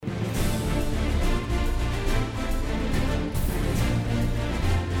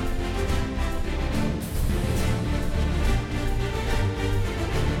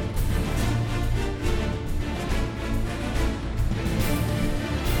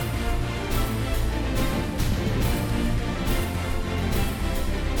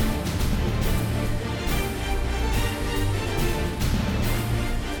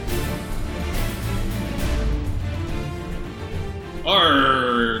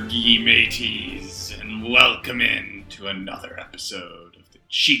ye mateys, and welcome in to another episode of the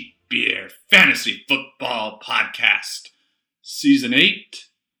Cheap Beer Fantasy Football Podcast, Season 8,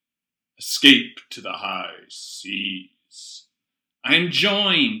 Escape to the High Seas. I am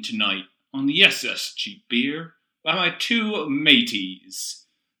joined tonight on the SS Cheap Beer by my two mateys.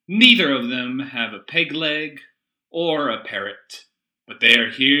 Neither of them have a peg leg or a parrot, but they are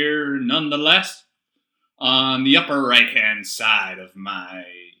here nonetheless on the upper right-hand side of my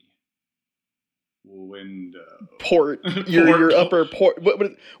window. Port. Your upper port.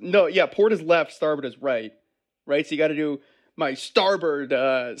 No, yeah, port is left, starboard is right. Right? So you got to do my starboard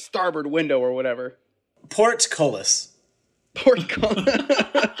window or whatever. Portcullis. Portcullis.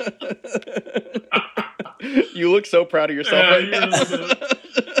 You look so proud of yourself right now.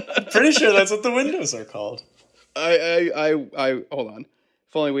 Pretty sure that's what the windows are called. I hold on.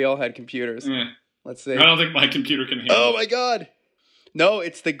 If only we all had computers. Let's see. I don't think my computer can handle it. Oh my god. No,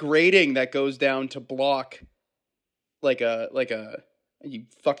 it's the grating that goes down to block like a you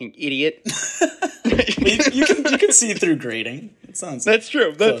fucking idiot. you can see through grating. It sounds That's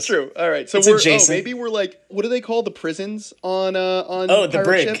true. That's close. true. All right. So It's we're adjacent. maybe we're like, what do they call the prisons on the pirate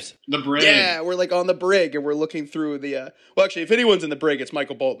brig. ships? The brig. Yeah, we're like on the brig and we're looking through the well, actually, if anyone's in the brig, it's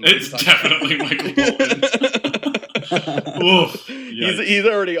Michael Bolton. It's definitely Michael Bolton. Oof. He's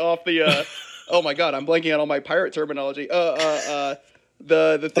already off the oh my god, I'm blanking on all my pirate terminology.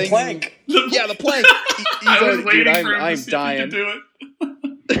 The thing. The plank. Yeah, the plank. I was waiting for him I'm to see dying. if he could do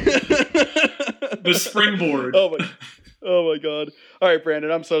it. The springboard. Oh my god. All right,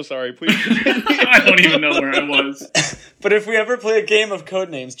 Brandon, I'm so sorry. Please. I don't even know where I was. But if we ever play a game of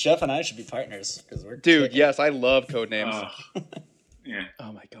Codenames, Jeff and I should be partners. We're Dude, kicking. yes, I love Codenames. Yeah.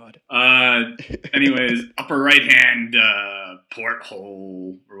 Oh my god. Anyways, upper right hand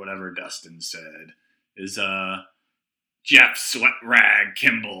porthole or whatever Dustin said is Jeff Sweat Rag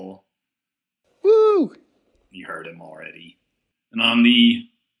Kimball. Woo! You heard him already. And on the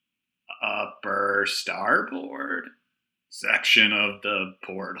upper starboard section of the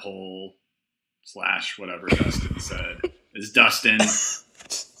porthole / whatever Dustin said is Dustin.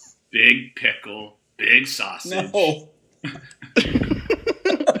 Big pickle, big sausage. No.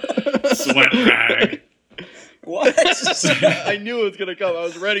 Sweat rag. What? I knew it was gonna come. I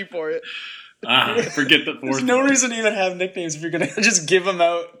was ready for it. Forget the fourth. There's no reason to even have nicknames if you're going to just give them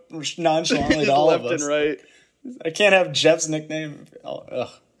out nonchalantly to all Left of us. and right. I can't have Jeff's nickname. Ugh.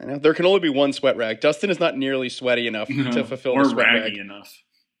 I know. There can only be one sweat rag. Dustin is not nearly sweaty enough to fulfill or the sweat raggy rag. enough.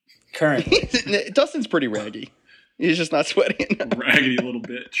 Currently. Dustin's pretty raggy. He's just not sweaty enough. Raggedy little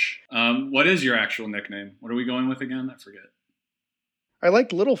bitch. What is your actual nickname? What are we going with again? I forget. I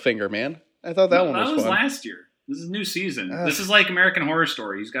liked Littlefinger, man. I thought that one was That was fun. last year. This is a new season. This is like American Horror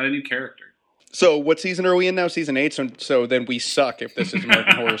Story. He's got a new character. So what season are we in now? Season 8? So then we suck if this is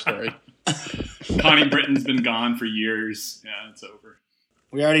American Horror Story. Connie Britton's been gone for years. Yeah, it's over.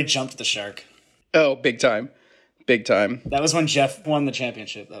 We already jumped the shark. Oh, big time. Big time. That was when Jeff won the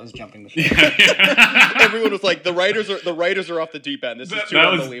championship. That was jumping the shark. Everyone was like, the writers are off the deep end. This is too That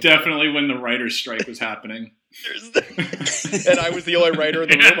was unbelievable. definitely when the writer's strike was happening. And I was the only writer in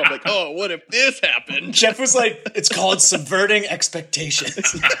the room. I'm like, oh, what if this happened? Jeff was like, it's called subverting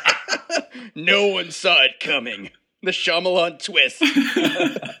expectations. No one saw it coming. The Shyamalan twist.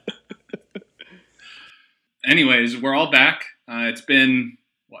 Anyways, we're all back. It's been,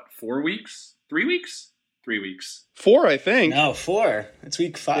 4 weeks? 3 weeks? 3 weeks. 4, I think. No, 4. It's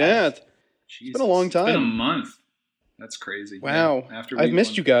week 5. Yeah, it's Jesus. been a long time. It's been a month. That's crazy. Wow. Yeah, after I've week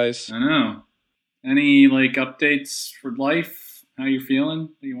missed 1. you guys. I know. Any, updates for life? How you feeling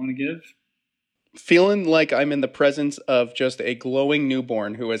that you want to give? Feeling like I'm in the presence of just a glowing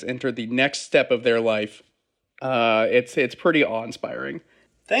newborn who has entered the next step of their life. It's pretty awe-inspiring.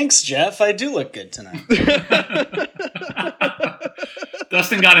 Thanks, Jeff. I do look good tonight.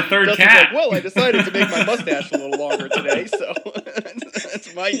 Dustin got a third Dustin's cat. like, well, I decided to make my mustache a little longer today, so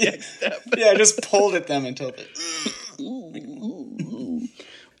that's my next step. Yeah, I just pulled at them until the...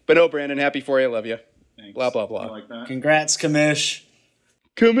 But no, Brandon, happy for you. Love you. Thanks. Blah, blah, blah. I like that. Congrats, Kamish.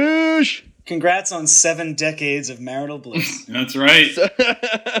 Kamish! Congrats on 7 decades of marital bliss. That's right.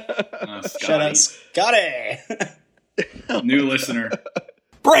 Shout out, Scotty. New listener.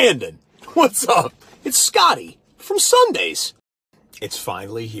 Brandon, what's up? It's Scotty from Sundays. It's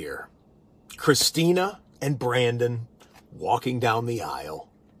finally here. Christina and Brandon walking down the aisle,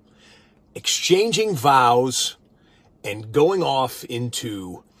 exchanging vows, and going off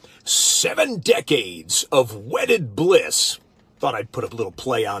into 7 decades of wedded bliss. Thought I'd put a little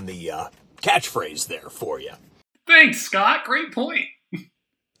play on the catchphrase there for you. Thanks, Scott. Great point.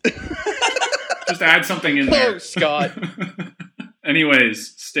 Just add something in there. Oh, Scott.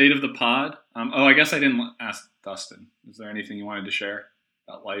 Anyways, state of the pod. I guess I didn't ask Dustin. Is there anything you wanted to share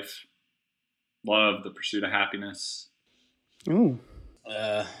about life, love, the pursuit of happiness? Ooh.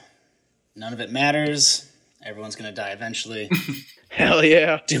 None of it matters. Everyone's going to die eventually. Hell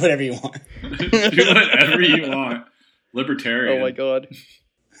yeah. Do whatever you want. Do whatever you want. Libertarian. Oh my god.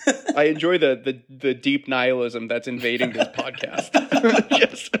 I enjoy the deep nihilism that's invading this podcast.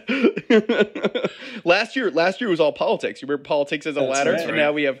 Last year was all politics. You remember politics as a ladder? right. And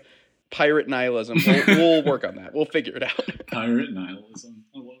now we have pirate nihilism. We'll work on that. We'll figure it out. Pirate nihilism.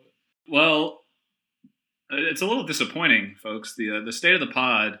 I love it. Well, it's a little disappointing, folks. The state of the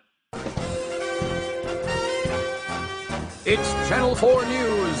pod. It's Channel 4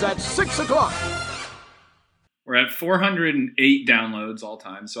 News at 6 o'clock. We're at 408 downloads all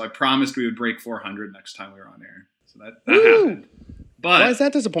time, so I promised we would break 400 next time we were on air. So that happened. But Why is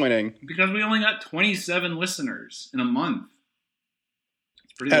that disappointing? because we only got 27 listeners in a month.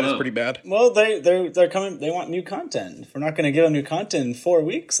 It's pretty That low. is pretty bad. Well, they're coming. They want new content. If we're not going to give them new content in 4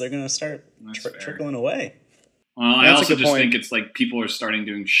 weeks, they're going to start That's fair. trickling away. Well, I That's a also good just point. think it's like people are starting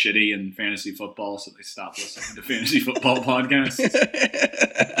doing shitty in fantasy football, so they stop listening to fantasy football podcasts.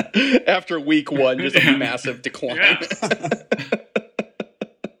 After week 1, just a Yeah. massive decline. Yeah.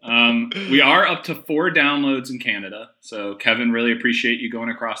 We are up to 4 downloads in Canada, so Kevin, really appreciate you going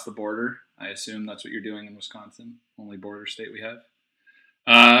across the border. I assume that's what you're doing in Wisconsin, only border state we have.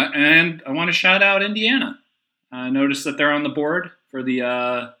 And I want to shout out Indiana. I noticed that they're on the board for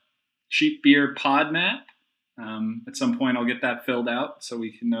the Cheap Beer Pod Map. At some point, I'll get that filled out so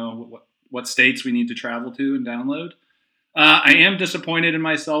we can know what states we need to travel to and download. I am disappointed in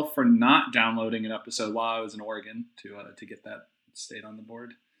myself for not downloading an episode while I was in Oregon to get that state on the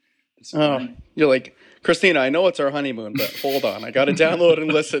board. Oh, you're like, Christina, I know it's our honeymoon, but hold on. I got to download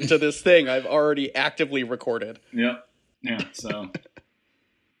and listen to this thing I've already actively recorded. Yep. Yeah, so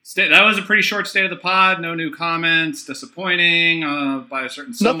that was a pretty short state of the pod. No new comments. Disappointing by a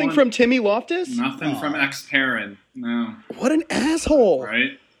certain someone. Nothing from Timmy Loftus? Nothing from ex-Perrin. No. What an asshole.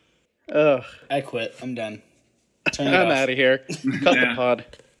 Right? Ugh. I quit. I'm done. Turn it I'm off. out of here. Cut Yeah. the pod.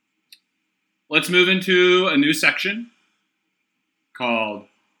 Let's move into a new section called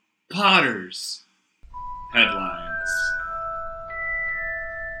Potter's Headlines.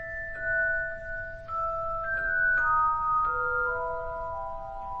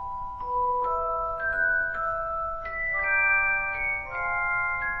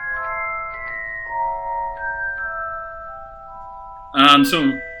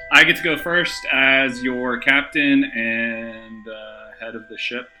 So I get to go first as your captain and head of the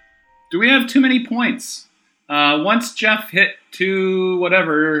ship. Do we have too many points? Once Jeff hit 2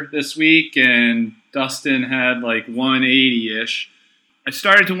 whatever this week and Dustin had like 180-ish, I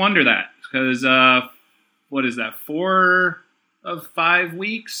started to wonder that because what is that, 4 of 5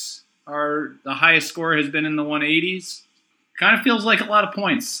 weeks the highest score has been in the 180s. Kind of feels like a lot of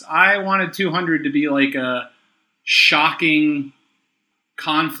points. I wanted 200 to be like a shocking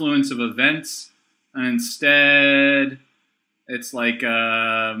confluence of events, and instead it's like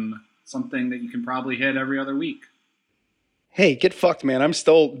something that you can probably hit every other week. Hey, get fucked, man. I'm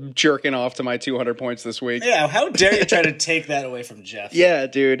still jerking off to my 200 points this week. Yeah, how dare you try to take that away from Jeff? Yeah,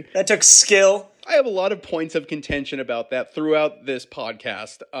 dude. That took skill. I have a lot of points of contention about that throughout this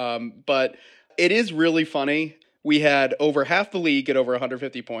podcast, but it is really funny. We had over half the league get over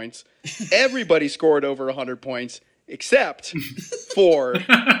 150 points. Everybody scored over 100 points, except for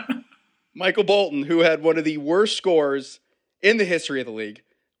Michael Bolton, who had one of the worst scores in the history of the league,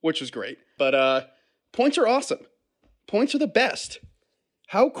 which was great. But points are awesome. Points are the best.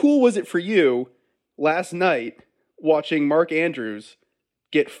 How cool was it for you last night watching Mark Andrews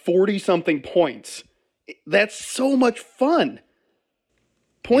get 40-something points? That's so much fun.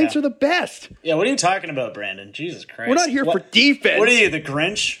 Points are the best. Yeah, what are you talking about, Brandon? Jesus Christ. We're not here for defense. What are you, the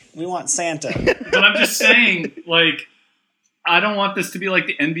Grinch? We want Santa. But I'm just saying, like, I don't want this to be like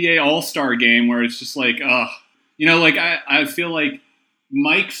the NBA All-Star game where it's just like, like I feel like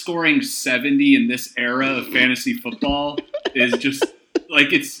Mike scoring 70 in this era of fantasy football is just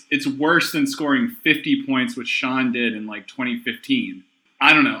like it's worse than scoring 50 points, which Sean did in like 2015.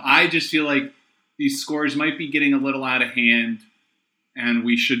 I don't know. I just feel like these scores might be getting a little out of hand, and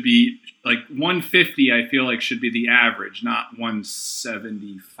we should be like 150. I feel like should be the average, not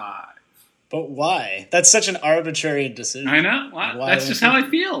 175. But why? That's such an arbitrary decision. I know. That's just how I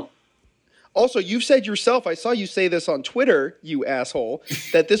feel. Also, you've said yourself, I saw you say this on Twitter, you asshole,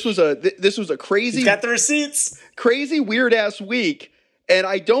 that this was a crazy He's got the receipts. crazy weird ass week, and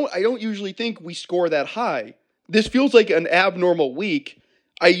I don't usually think we score that high. This feels like an abnormal week.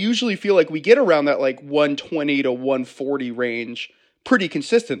 I usually feel like we get around that like 120 to 140 range pretty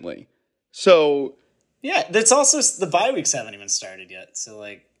consistently. So yeah, that's also the bye weeks haven't even started yet. So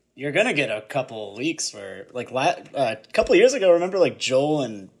like you're gonna get a couple weeks where like a couple of years ago, remember like Joel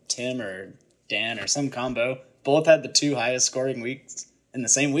and Tim or Dan or some combo both had the 2 highest scoring weeks in the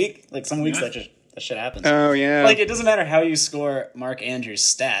same week. Like some weeks that shit happens. Oh yeah. Like it doesn't matter how you score Mark Andrews'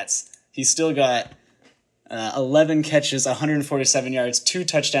 stats. He's still got 11 catches, 147 yards, 2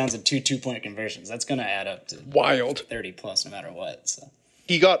 touchdowns, and 2 2-point conversions. That's going to add up to wild 30 plus no matter what. So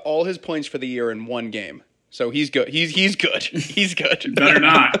he got all his points for the year in one game. So he's good. He's good. He's good. Better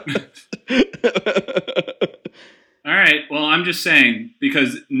not. All right. Well, I'm just saying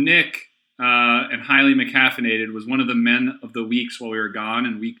because Nick and highly McCaffeinated was one of the men of the weeks while we were gone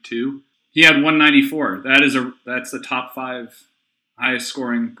in week 2. He had 194. That's the top 5 highest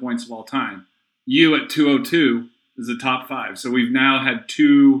scoring points of all time. You at 202 is the top 5. So we've now had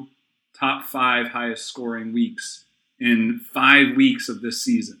 2 top 5 highest scoring weeks in 5 weeks of this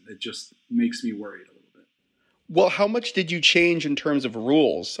season. It just makes me worried a little bit. Well, how much did you change in terms of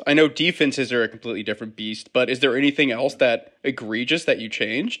rules? I know defenses are a completely different beast, but is there anything else that egregious that you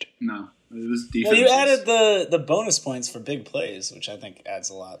changed? No. It was defenses. Well, you added the bonus points for big plays, which I think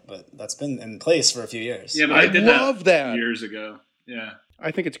adds a lot, but that's been in place for a few years. Yeah, but I did love that years ago. Yeah. I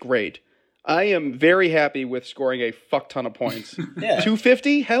think it's great. I am very happy with scoring a fuck ton of points. Yeah.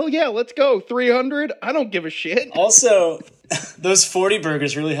 250? Hell yeah, let's go. 300? I don't give a shit. Also, those 40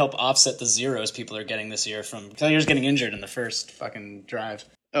 burgers really help offset the zeros people are getting this year from players getting injured in the first fucking drive.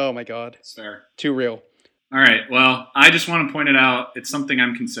 Oh my god. It's fair. Too real. All right. Well, I just want to point it out. It's something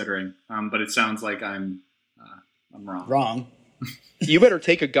I'm considering, but it sounds like I'm wrong. Wrong. You better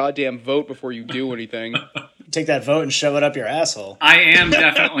take a goddamn vote before you do anything. Take that vote and shove it up your asshole. I am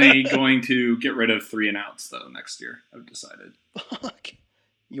definitely going to get rid of 3 and outs though next year. I've decided. Fuck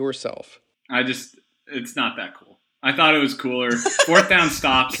yourself. It's not that cool. I thought it was cooler. 4th down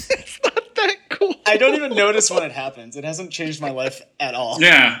stops. It's not that cool. I don't even notice when it happens. It hasn't changed my life at all.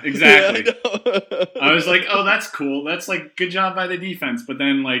 Yeah, exactly. Yeah, I was like, oh, that's cool. That's like good job by the defense. But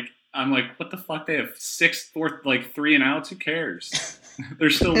then like I'm like, what the fuck? They have 4th, like 3 and outs. Who cares? They're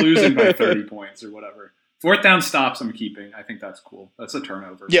still losing by 30 points or whatever. 4th down stops I'm keeping. I think that's cool. That's a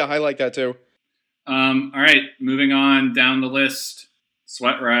turnover. Yeah, I like that too. All right, moving on down the list.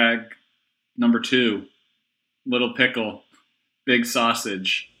 Sweat rag, number 2. Little pickle, big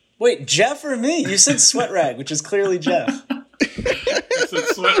sausage. Wait, Jeff or me? You said sweat rag, which is clearly Jeff. I said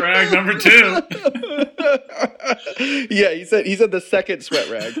sweat rag number 2. Yeah, he said the second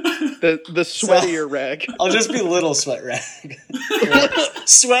sweat rag, the sweatier rag. I'll just be little sweat rag.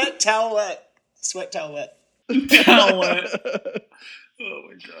 Sweat towelette. Sweat towelette. Towelette. Oh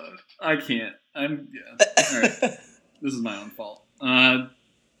my god, I can't. All right, this is my own fault.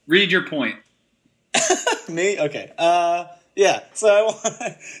 Read your point. Me? Okay. Yeah. So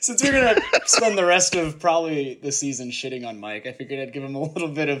since we're gonna spend the rest of probably the season shitting on Mike, I figured I'd give him a little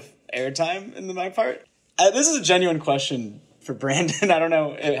bit of airtime in my part. This is a genuine question for Brandon. I don't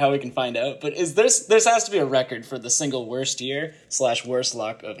know how we can find out, but there has to be a record for the single worst year / worst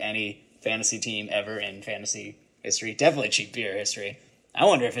luck of any fantasy team ever in fantasy history. Definitely cheap beer history. I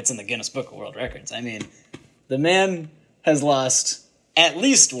wonder if it's in the Guinness Book of World Records. I mean, the man has lost at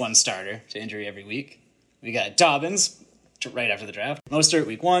least one starter to injury every week. We got Dobbins right after the draft, Mostert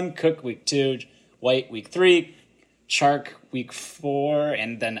week 1, Cook week 2, White week 3, Chark week 4,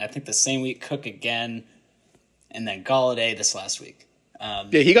 and then I think the same week Cook again, and then Galladay this last week.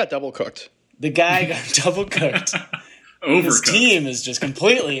 Yeah, he got double cooked. The guy got double cooked. Overcooked. His team is just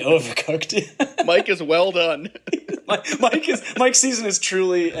completely overcooked. Mike is well done. Mike's season is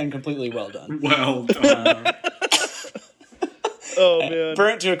truly and completely well done. Well done. Oh man,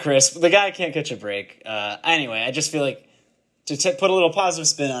 burnt to a crisp. The guy can't catch a break. Anyway, I just feel like to put a little positive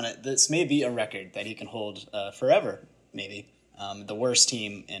spin on it, this may be a record that he can hold forever. Maybe the worst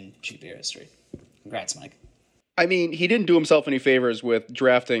team in cheap beer history. Congrats, Mike. I mean, he didn't do himself any favors with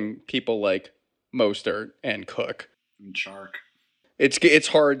drafting people like Mostert and Cook. And Chark. It's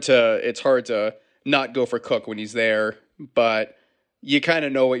hard to not go for Cook when he's there, but you kind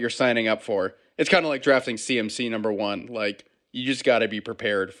of know what you're signing up for. It's kind of like drafting CMC number 1. Like, you just got to be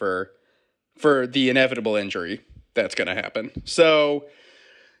prepared for the inevitable injury that's going to happen. So,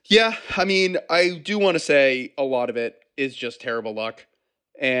 yeah, I mean, I do want to say a lot of it is just terrible luck.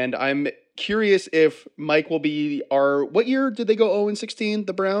 And I'm curious if Mike will be what year did they go 0-16,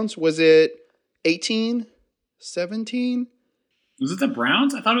 the Browns? Was it 18? 17? Was it the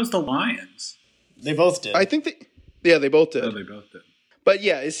Browns? I thought it was the Lions. They both did. I think they both did. Oh, they both did. But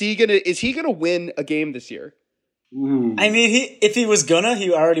yeah, is he gonna win a game this year? Ooh. I mean, if he was gonna,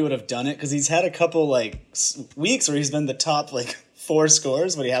 he already would have done it because he's had a couple weeks where he's been the top 4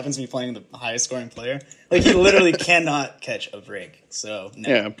 scores, but he happens to be playing the highest scoring player. He literally cannot catch a break. So no,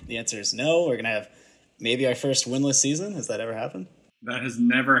 Yeah. The answer is no. We're gonna have maybe our first winless season. Has that ever happened? That has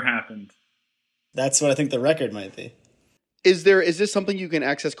never happened. That's what I think the record might be. Is this something you can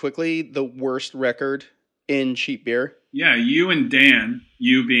access quickly? The worst record in cheap beer? Yeah, you and Dan,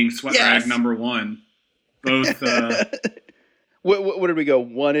 you being Sweat Yes. Rag number 1, both. What did we go?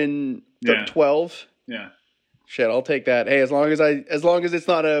 1 in Yeah. 12? Yeah. Shit, I'll take that. Hey, as long as it's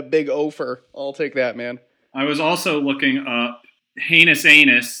not a big ofer, I'll take that, man. I was also looking up Heinous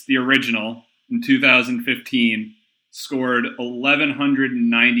Anus, the original, in 2015, scored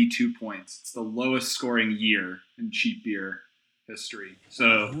 1,192 points. It's the lowest scoring year in cheap beer history.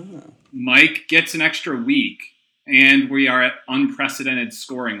 So Mike gets an extra week, and we are at unprecedented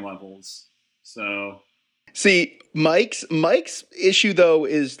scoring levels. So See, Mike's issue though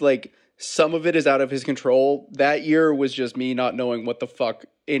is some of it is out of his control. That year was just me not knowing what the fuck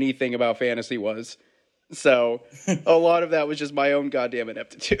anything about fantasy was. So a lot of that was just my own goddamn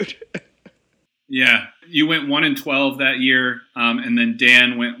ineptitude. yeah, you went 1 in 12 that year, and then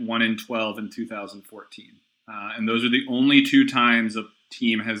Dan went 1 in 12 in 2014. And those are the only 2 times a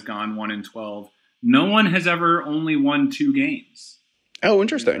team has gone 1 in 12. No one has ever only won 2 games. Oh,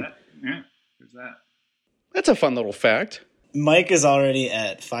 interesting. Yeah, there's that. That's a fun little fact. Mike is already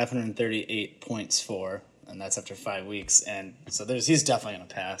at 538 points for, and that's after 5 weeks. And so he's definitely going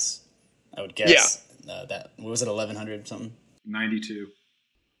to pass, I would guess. What was it, 1,100 something? 92.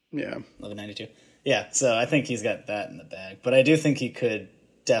 Yeah. 1192. Yeah, so I think he's got that in the bag. But I do think he could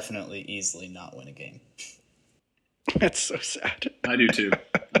definitely easily not win a game. That's so sad. I do too.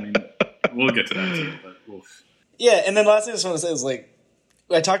 I mean, we'll get to that too, but oof. Yeah, and then last thing I just want to say is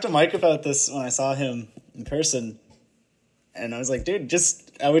I talked to Mike about this when I saw him in person, and I was like, dude,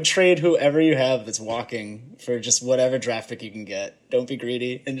 I would trade whoever you have that's walking for just whatever draft pick you can get. Don't be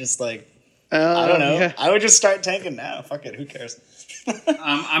greedy, and just I don't know. Yeah. I would just start tanking now. Fuck it, who cares?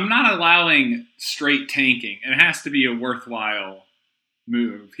 I'm not allowing straight tanking. It has to be a worthwhile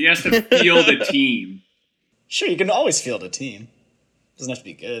move. He has to field a team. Sure, you can always field a team. Doesn't have to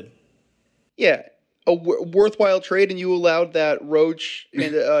be good. Yeah. A worthwhile trade, and you allowed that Roach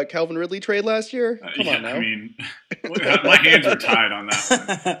and Calvin Ridley trade last year? Come on now. I mean, my hands are tied on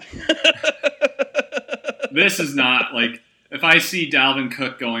that one. This is not if I see Dalvin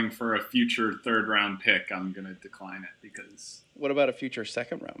Cook going for a future 3rd round pick, I'm going to decline it because. What about a future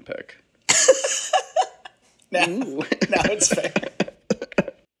 2nd round pick? No, it's fair.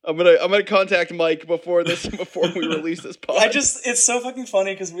 I'm gonna contact Mike before we release this pod. It's so fucking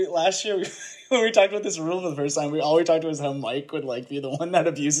funny because last year when we talked about this rule for the first time, all we talked about was how Mike would be the one that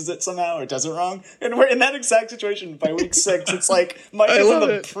abuses it somehow or does it wrong, and we're in that exact situation by week 6. It's Mike is in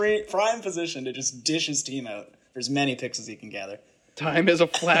the prime position to just dish his team out for as many picks as he can gather. Time is a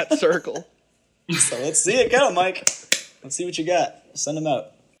flat circle. So let's see it go, Mike. Let's see what you got. Send him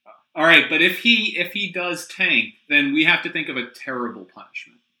out. All right, but if he does tank, then we have to think of a terrible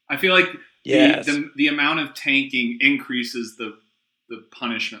punishment. I feel like the amount of tanking increases the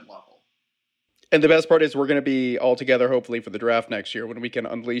punishment level. And the best part is we're going to be all together, hopefully, for the draft next year when we can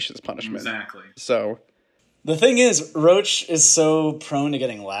unleash this punishment. Exactly. So the thing is, Roach is so prone to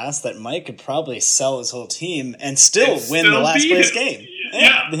getting last that Mike could probably sell his whole team and still win the last place game.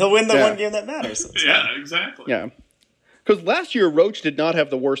 Yeah. He'll win the one game that matters. So exactly. Yeah. Because last year, Roach did not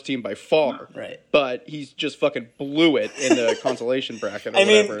have the worst team by far. Right. But he's just fucking blew it in the consolation bracket or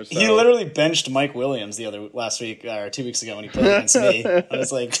whatever. So. He literally benched Mike Williams last week, or 2 weeks ago when he played against me. I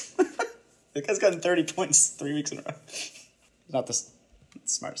was like, the guy's gotten 30 points 3 weeks in a row. Not the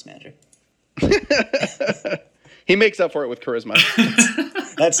smartest manager. He makes up for it with charisma.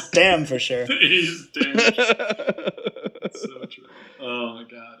 That's damn for sure. He's damn sure. So true. Oh, my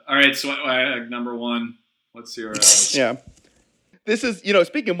God. All right, so number 1. What's your... Yeah. This is,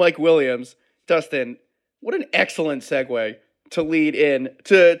 speaking of Mike Williams, Dustin, what an excellent segue to lead in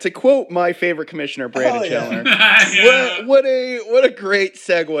to quote my favorite commissioner, Brandon Chandler. Yeah. What a great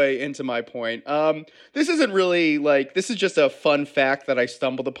segue into my point. This isn't really this is just a fun fact that I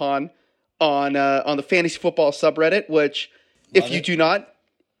stumbled upon on the fantasy football subreddit, which if you do not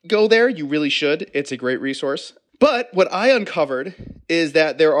go there, you really should. It's a great resource. But what I uncovered is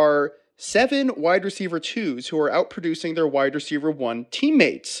that there are 7 wide receiver 2s who are outproducing their wide receiver 1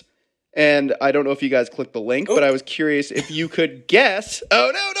 teammates. And I don't know if you guys clicked the link, but I was curious if you could guess.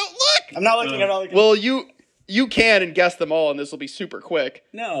 Oh, no, don't look! I'm not looking. Well, you can and guess them all, and this will be super quick.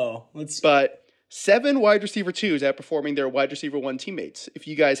 No. But 7 wide receiver 2s outperforming their wide receiver 1 teammates. If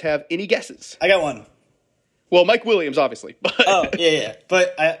you guys have any guesses. I got one. Well, Mike Williams, obviously. But Oh, yeah.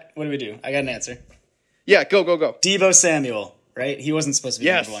 But what do we do? I got an answer. yeah, go. Deebo Samuel, right? He wasn't supposed to be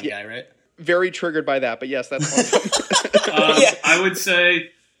Yes, the number one guy, right? Very triggered by that, but yes, that's one of them. Yeah. I would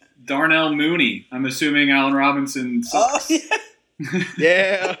say Darnell Mooney. I'm assuming Allen Robinson. Oh, yeah.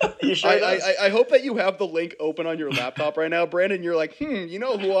 Yeah. You sure does. I hope that you have the link open on your laptop right now, Brandon. You're like, you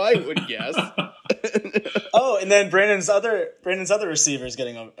know who I would guess. Oh, and then Brandon's other receiver is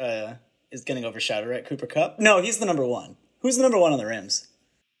getting overshadowed, right? Cooper Kupp? No, he's the number one. Who's the number one on the Rams?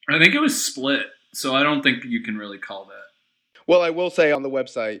 I think it was split, so I don't think you can really call that. Well, I will say on the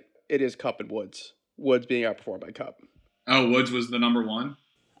website, it is Kupp and Woods. Woods being outperformed by Kupp. Oh, Woods was the number one?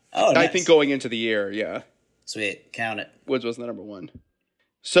 Oh, nice. I think going into the year, yeah. Sweet. Count it. Woods was the number one.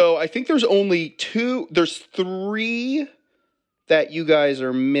 So I think there's three that you guys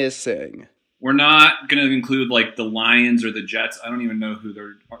are missing. We're not going to include like the Lions or the Jets. I don't even know who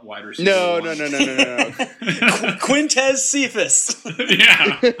their wide receiver No. Quintez Cephas.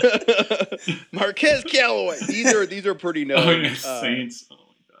 Yeah. Marquez Callaway. These are pretty known. Oh, yeah, Saints. Oh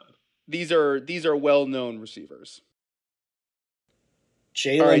my god. These are well-known receivers.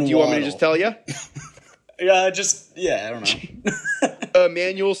 Jalen All right, do you want me to Waddle. just tell you? I don't know.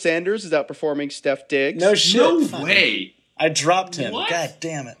 Emmanuel Sanders is outperforming Steph Diggs. No shit. No way. I dropped him. What? God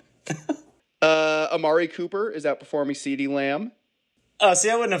damn it. Amari Cooper is outperforming CeeDee Lamb. Oh, see,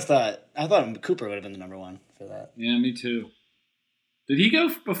 I wouldn't have thought. I thought Cooper would have been the number one for that. Yeah, me too. Did he go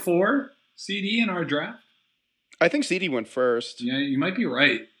before CD in our draft? I think CeeDee went first. Yeah, you might be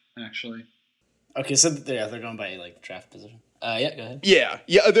right, actually. Okay, so they're going by like draft position. Yeah, go ahead. Yeah,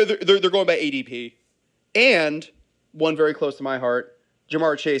 they're going by ADP. And one very close to my heart,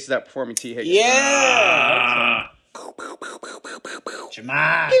 Jamar Chase is outperforming T. Higgins. Yeah.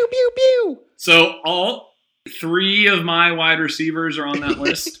 Jamal. Pew pew pew. So all three of my wide receivers are on that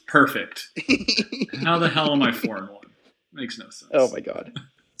list. Perfect. How the hell am I 4-1? Makes no sense. Oh my god.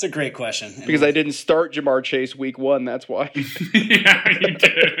 It's a great question. Because I didn't start Jamar Chase week 1, that's why. Yeah, you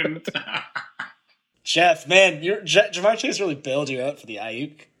didn't. Jeff, man, Jamar Chase really bailed you out for the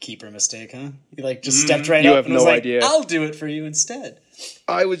Ayuk keeper mistake, huh? You just stepped right You up have and was no like, idea. I'll do it for you instead.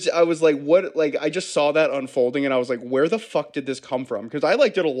 I was like, what? Like, I just saw that unfolding, and I was like, where the fuck did this come from? Because I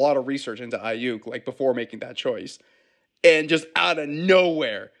did a lot of research into Ayuk before making that choice, and just out of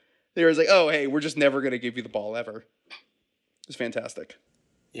nowhere, they was like, oh hey, we're just never gonna give you the ball ever. It's fantastic.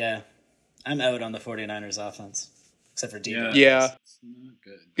 Yeah, I'm out on the 49ers offense, except for Deebo. Yeah, It's not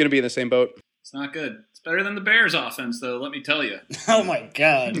good. gonna be in the same boat. It's not good. It's better than the Bears offense, though, let me tell you. Oh my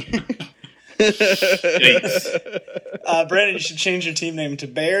god. Yikes. Brandon, you should change your team name to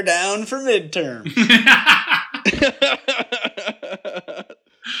Bear Down for Midterm.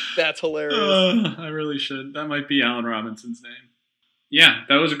 That's hilarious. I really should. That might be Allen Robinson's name. Yeah,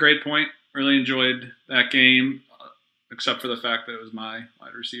 that was a great point. Really enjoyed that game, except for the fact that it was my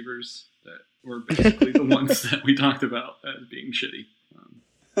wide receivers that were basically the ones that we talked about as being shitty.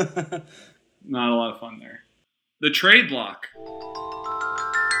 Not a lot of fun there. The trade block.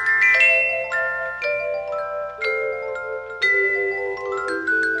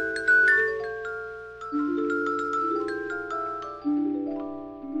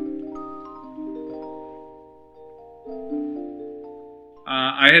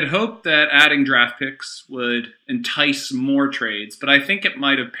 I had hoped that adding draft picks would entice more trades, but I think it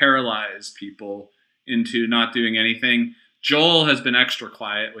might have paralyzed people into not doing anything. Joel has been extra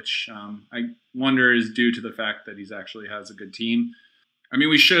quiet, which I wonder is due to the fact that he's actually has a good team. I mean,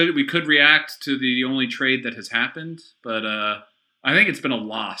 we could react to the only trade that has happened, but I think it's been a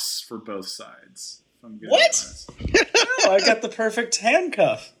loss for both sides. If I'm being What? honest. Oh, I got the perfect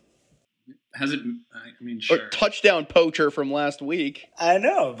handcuff. Has it? I mean, sure. Or touchdown poacher from last week. I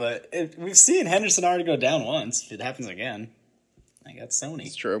know, but we've seen Henderson already go down once. If it happens again, I got Sony.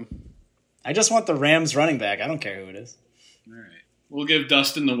 It's true. I just want the Rams running back. I don't care who it is. All right. We'll give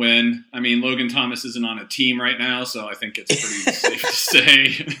Dustin the win. I mean, Logan Thomas isn't on a team right now, so I think it's pretty safe to say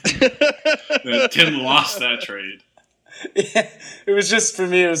that Tim lost that trade. Yeah, it was just, for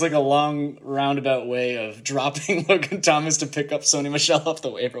me, it was like a long roundabout way of dropping Logan Thomas to pick up Sony Michel off the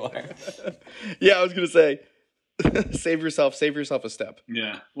waiver wire. Yeah, I was going to say, save yourself a step.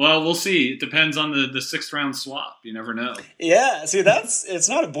 Yeah. Well, we'll see. It depends on the 6th round swap. You never know. Yeah, see, it's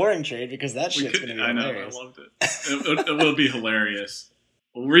not a boring trade because that shit's going to be I know. hilarious. I loved it. It will be hilarious.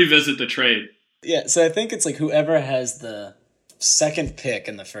 We'll revisit the trade. Yeah, so I think it's like whoever has the second pick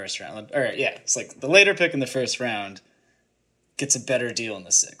in the first round. Or, yeah, it's like the later pick in the first round gets a better deal in the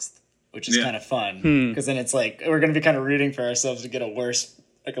 6th, which is kind of fun. Because then it's like, we're going to be kind of rooting for ourselves to get a worse,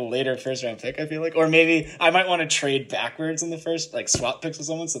 like a later first round pick, I feel like. Or maybe I might want to trade backwards in the first, like swap picks with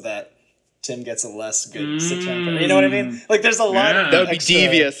someone so that Tim gets a less good 6-round pick. You know what I mean? Like, there's a lot of That would be extra,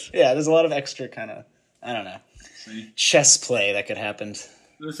 devious. Yeah, there's a lot of extra kind of, I don't know, chess play that could happen.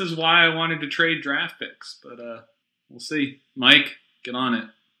 This is why I wanted to trade draft picks, but we'll see. Mike, get on it.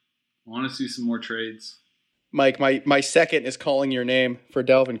 I want to see some more trades. Mike, my second is calling your name for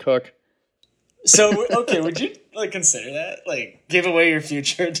Dalvin Cook. So, okay, would you like consider that? Like, give away your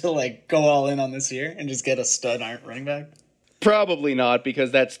future to like go all in on this year and just get a stud running back? Probably not,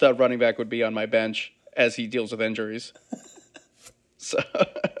 because that stud running back would be on my bench as he deals with injuries. So,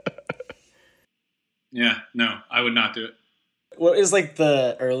 Yeah, no, I would not do it. What is like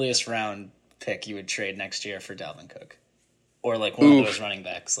the earliest round pick you would trade next year for Dalvin Cook? Or like one of those running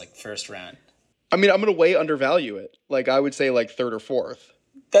backs, like first round? I mean, I'm going to way undervalue it. Like, I would say like third or fourth.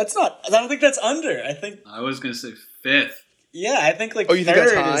 That's not, I don't think that's under. I think, I was going to say fifth. yeah, I think like you think third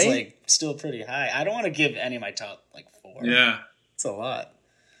that's high? is like still pretty high. I don't want to give any of my top like 4. Yeah. It's a lot.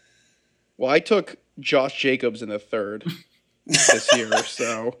 Well, I took Josh Jacobs in the third this year,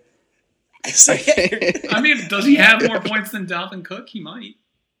 so So, yeah, I mean, does he have more points than Dalvin Cook? He might.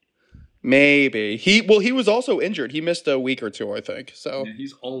 maybe. He was also injured. He missed a week or two, I think. So Yeah,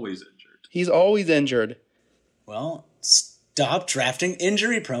 he's always injured. he's always injured. well, stop drafting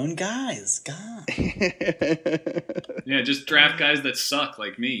injury-prone guys. God. Yeah, just draft guys that suck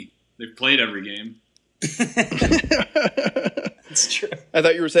like me. They've played every game. It's true. I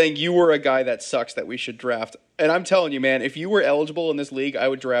thought you were saying you were a guy that sucks that we should draft. And I'm telling you, man, if you were eligible in this league, I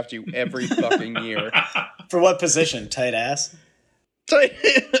would draft you every fucking year. For what position? Tight ass?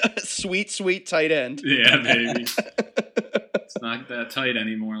 Sweet tight end. Yeah, baby. It's not that tight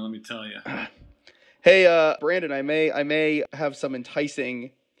anymore, let me tell you. Hey, Brandon, I may have some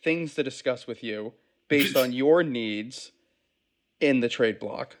enticing things to discuss with you based on your needs in the trade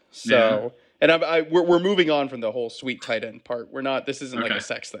block. So, and we're moving on from the whole sweet tight end part. We're not. This isn't like a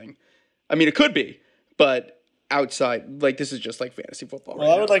sex thing. I mean, it could be, but outside, like this is just like fantasy football.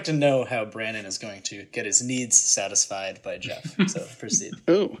 Well, I would like to know how Brandon is going to get his needs satisfied by Jeff. So proceed.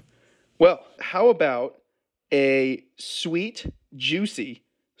 Ooh, well, how about a sweet, juicy,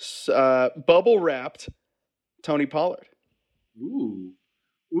 bubble wrapped Tony Pollard? Ooh.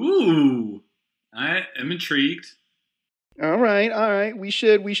 I am intrigued. All right. We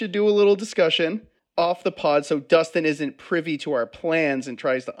should do a little discussion off the pod so Dustin isn't privy to our plans and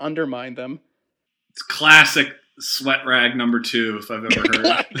tries to undermine them. It's classic sweat rag number 2, if I've ever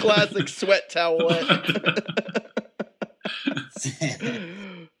heard. Classic sweat towelette.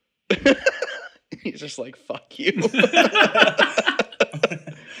 He's just like, fuck you.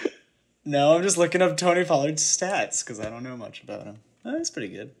 No, I'm just looking up Tony Pollard's stats because I don't know much about him. That's pretty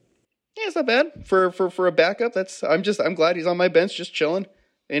good. Yeah, it's not bad for a backup. I'm glad he's on my bench, just chilling.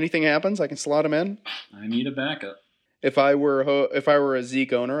 Anything happens, I can slot him in. I need a backup. If I were a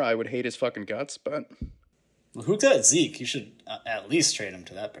Zeke owner, I would hate his fucking guts. But Well, who got Zeke? You should at least trade him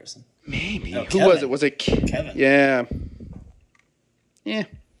to that person. maybe No, who Kevin. was it? Was it Kevin. Yeah.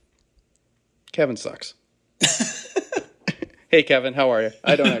 Kevin sucks. Hey Kevin, how are you?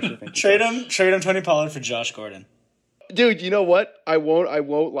 I don't actually think he Trade sucks. him Tony Pollard for Josh Gordon. Dude, you know what? I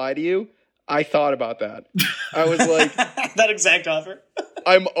won't lie to you. I thought about that. I was like, That exact offer.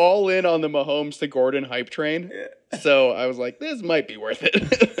 I'm all in on the Mahomes to Gordon hype train. So I was like, this might be worth it.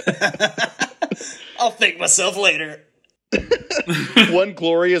 I'll thank myself later. One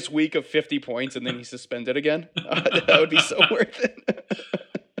glorious week of 50 points and then he's suspended again. That would be so worth it.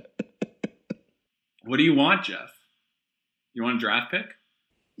 What do you want, Jeff? You want a draft pick?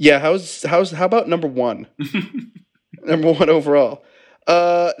 Yeah, how about number 1? Number 1 overall.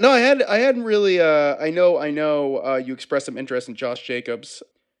 No, I hadn't really. I know. You expressed some interest in Josh Jacobs.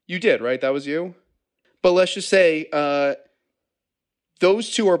 You did, right? That was you. But let's just say those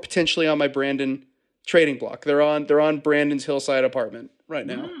two are potentially on my Brandon trading block. They're on Brandon's hillside apartment right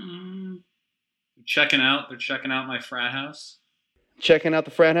now. They're checking out my frat house. Checking out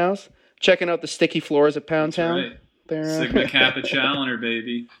the frat house. Checking out the sticky floors at Pound Town. Right. They're, Sigma Kappa Challenger,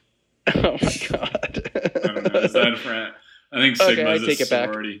 baby. Oh my god. I don't know. Is that a frat? I think Sigma's take a it back.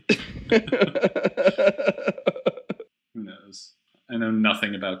 sorority. Who knows? I know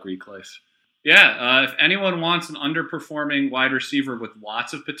nothing about Greek life. Yeah, if anyone wants an underperforming wide receiver with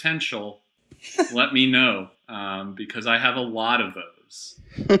lots of potential, let me know, because I have a lot of those.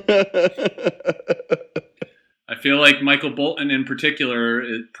 I feel like Michael Bolton in particular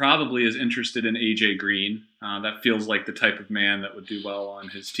probably is interested in AJ Green. That feels like the type of man that would do well on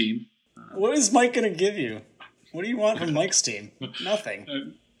his team. What is Mike going to give you? What do you want from Mike's team?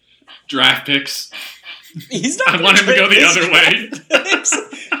 Nothing. Draft picks. He's not. I want him to go the other way.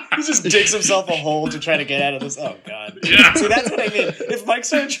 He's just just digs himself a hole to try to get out of this. Oh, God. Yeah. See, that's what I mean. If Mike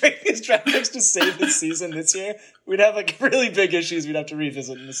started trading his draft picks to save this season this year, we'd have like really big issues we'd have to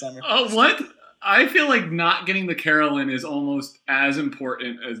revisit in the summer. What? I feel like not getting the Carolyn is almost as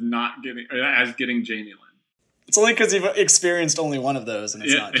important as getting Jamie Lynn. It's only because you've experienced only one of those, and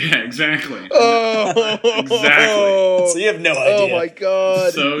it's not true. Yeah, exactly. Oh, Exactly. So you have no idea. Oh my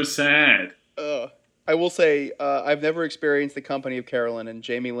god. So sad. I will say I've never experienced the company of Carolyn, and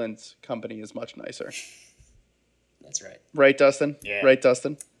Jamie Lynn's company is much nicer. That's right. Right, Dustin? Yeah. Right,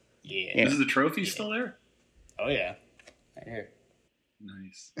 Dustin? Yeah. Is the trophy still there? Oh yeah. Right here.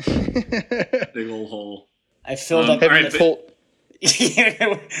 Nice. Big old hole. I filled up. all right, the- Pull-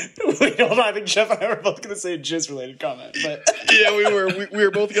 Wait, hold on. I think Jeff and I were both going to say a jizz-related comment, but yeah, we were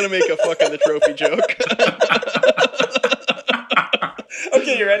both gonna make a fucking the trophy joke.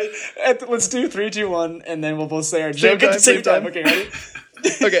 okay, you ready? Let's do 3, 2, 1, and then we'll both say our joke at the same time. Okay, ready?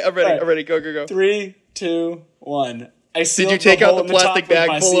 Okay, I'm ready. All right. I'm ready. Go. 3, 2, 1. I Did sealed you take the out hole the in top plastic with my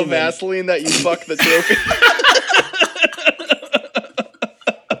bag full of semen. Vaseline that you fucked the trophy?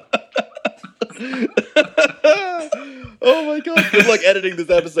 Oh my god! Good luck editing this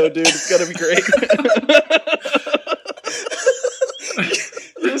episode, dude. It's gonna be great.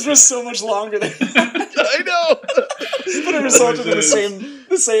 Yours was so much longer than I know. but it resulted in the same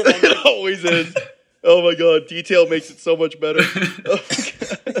ending. It always is. Oh my god! Detail makes it so much better.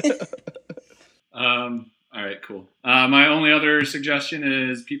 All right, cool. My only other suggestion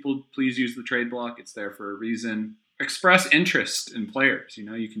is people please use the trade block. It's there for a reason. Express interest in players. You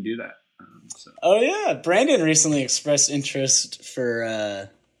know, you can do that. Oh yeah, Brandon recently expressed interest for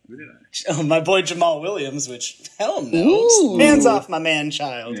Who did I? my boy Jamal Williams, which hell no. Ooh. Hands off my man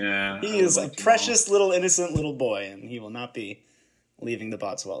child. Yeah. He is a precious little innocent little boy, and he will not be leaving the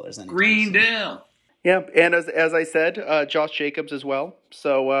Botswallers anytime soon. Greendale. Yeah, and as I said, Josh Jacobs as well.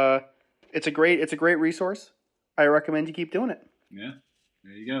 So it's a great resource. I recommend you keep doing it. Yeah.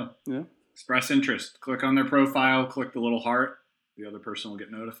 There you go. Yeah. Express interest. Click on their profile. Click the little heart. The other person will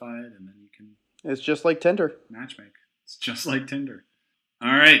get notified, and then you can It's just like Tinder. matchmake. It's just like Tinder.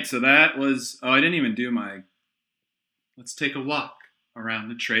 All right, so that was... Oh, I didn't even do my... Let's take a walk around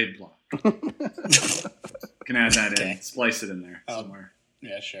the trade block. Can add that Okay. in. Splice it in there Oh. somewhere.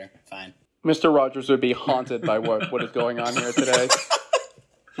 Yeah, sure, fine. Mr. Rogers would be haunted by what is going on here today.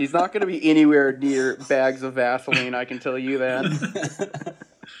 He's not going to be anywhere near bags of Vaseline, I can tell you that.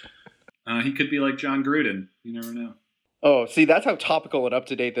 He could be like John Gruden. You never know. Oh, see, that's how topical and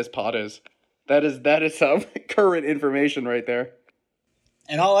up-to-date this pod is. That is some current information right there.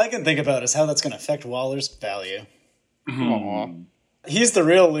 And all I can think about is how that's going to affect Waller's value. Aw. He's the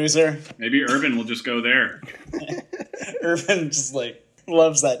real loser. Maybe Urban will just go there. Irvin just like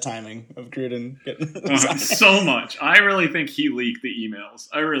loves that timing of Gruden getting So much. I really think he leaked the emails.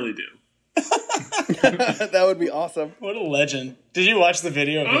 I really do. That would be awesome. What a legend. Did you watch the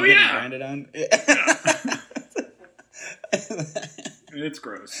video of him Oh, getting yeah. grinded on? It's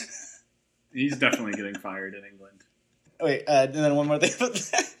gross. He's definitely getting fired in England. Wait, and then one more thing about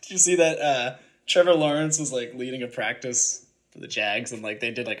that. Did you see that Trevor Lawrence was like leading a practice for the Jags, and like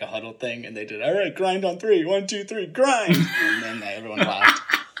they did like a huddle thing, and they did, all right, grind on 3, 1, 2, 3, grind, and then everyone laughed.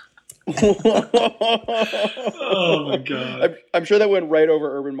 Oh my god. I'm sure that went right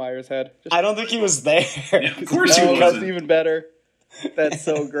over Urban Meyer's head. Just, I don't think he was there. Of course he oh, that's wasn't. even better. That's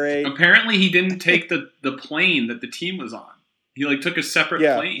so great. Apparently he didn't take the plane that the team was on. He like took a separate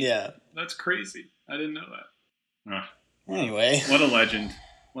Yeah. plane. Yeah. That's crazy. I didn't know that. Ugh. Anyway, What a legend.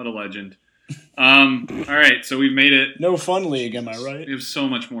 What a legend. All right, so we've made it. no fun league, am I right? We have so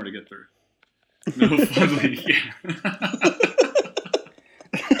much more to get through. No fun league. Yeah.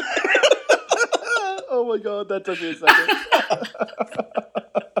 Oh my god, that took me a second.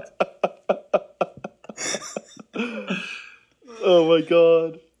 Oh my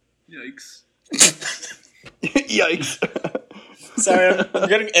god. Yikes. Yikes. Sorry, I'm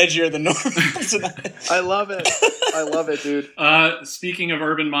getting edgier than normal tonight. I love it. I love it, dude. Speaking of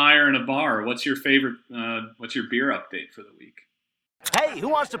Urban Meyer and a bar, what's your favorite? What's your beer update for the week? Hey, who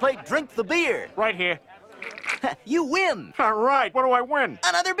wants to play Drink the Beer? Right here. You win All right, what do I win?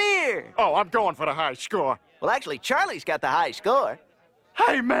 another beer. Oh, I'm going for the high score. Well, actually, Charlie's got the high score.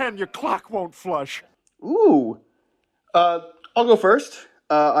 Hey, man, your clock won't flush. Ooh. I'll go first.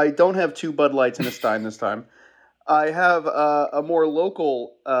 I don't have 2 Bud Lights in a Stein this time. I have a more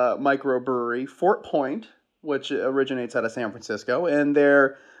local microbrewery, Fort Point, which originates out of San Francisco, and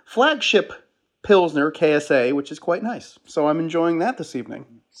their flagship Pilsner, KSA, which is quite nice. So I'm enjoying that this evening.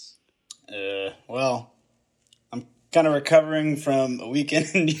 Well, I'm kind of recovering from a weekend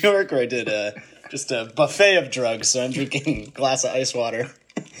in New York where I did just a buffet of drugs, so I'm drinking a glass of ice water.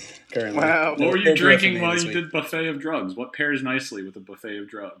 currently. Wow. What were you They're beer for drinking me while this you week. did buffet of drugs? What pairs nicely with a buffet of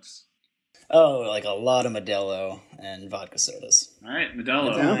drugs? Oh, like a lot of Modelo and vodka sodas. All right,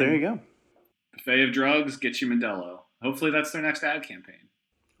 Modelo. Oh, there you go. Buffet of drugs gets you Modelo. Hopefully that's their next ad campaign.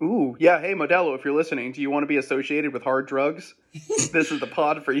 Ooh, yeah. Hey, Modelo, if you're listening, do you want to be associated with hard drugs? This is the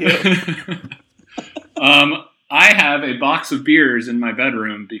pod for you. I have a box of beers in my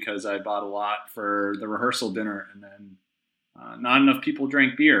bedroom because I bought a lot for the rehearsal dinner, and then not enough people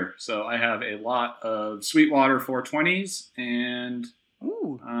drank beer. So I have a lot of Sweetwater 420s and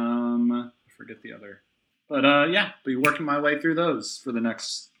Ooh. I forget the other. But yeah, be working my way through those for the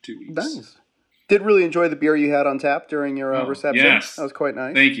next 2 weeks. Nice. Did really enjoy the beer you had on tap during your Oh, reception. yes. That was quite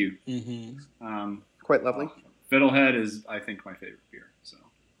nice. Thank you. Mm-hmm. Quite lovely. Fiddlehead is, I think, my favorite beer. So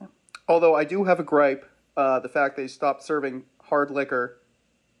Although I do have a gripe, the fact they stopped serving hard liquor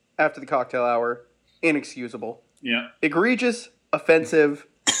after the cocktail hour, inexcusable. yeah, Egregious, offensive,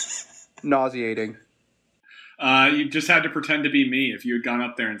 nauseating. you just had to pretend to be me. If you had gone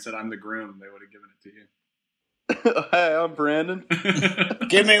up there and said I'm the groom, they would have given it to you. Hey, I'm Brandon.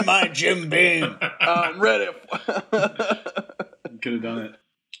 Give me my Jim Beam. I'm ready. Could have done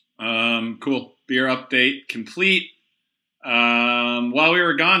it. Cool. Beer update complete. While we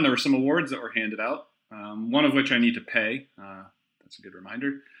were gone, there were some awards that were handed out. One of which I need to pay. That's a good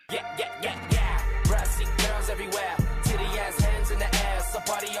reminder. Yeah. Brassy girls everywhere. Titty ass hands in the air. So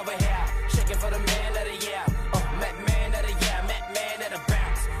party over here. Shaking for the man of the year. Met man of the year. Met man of the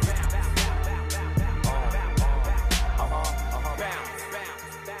bounce.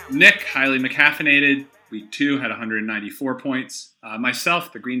 Nick, highly McCaffeinated. Week 2 had 194 points.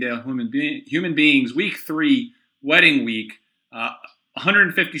 Myself, the Greendale Human Beings, Week 3, wedding week,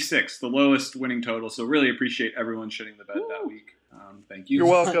 156, the lowest winning total. So really appreciate everyone shitting the bed that week. Thank you. You're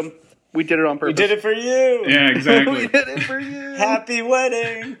welcome. We did it on We purpose. did it for you. Yeah, exactly. We did it for you. Happy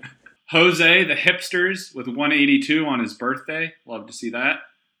wedding. Jose, the hipsters, with 182 on his birthday. Love to see that.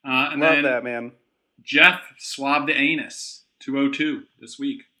 And Love then that, man. Jeff swabbed the anus, 202 this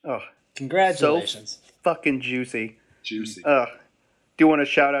week. Oh, Congratulations. fucking juicy. Juicy. Do want to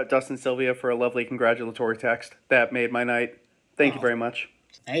shout out Dustin Sylvia for a lovely congratulatory text. That made my night. Thank you very much.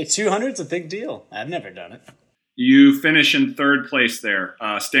 Hey, 200's a big deal. I've never done it. You finish in third place there.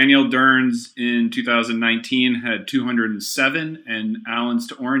 Staniel Derns in 2019 had 207, and Allen's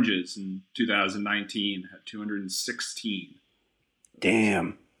to Oranges in 2019 had 216.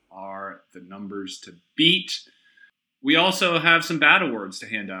 Damn. Are the numbers to beat. We also have some bad awards to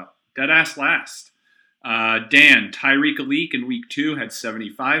hand out. Deadass last. Dan, Tyreek Alik in week 2 had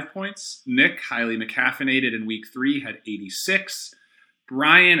 75 points. Nick, highly McCaffeinated in week 3 had 86.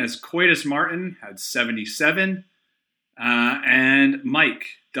 Brian, as Coitus Martin, had 77. And Mike,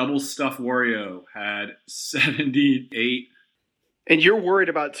 Double Stuff Wario, had 78. And you're worried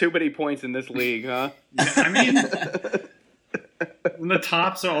about too many points in this league, huh? I mean, when the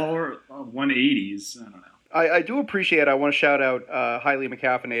tops are all 180s, I don't know. I do appreciate, I want to shout out Highly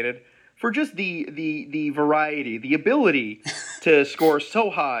McCaffeinated for just the variety, the ability to score so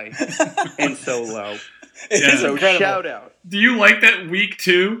high and so low. Yeah. So incredible. shout out. Do you like that week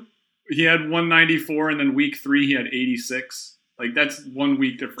 2, he had 194, and then week 3, he had 86? Like, that's 1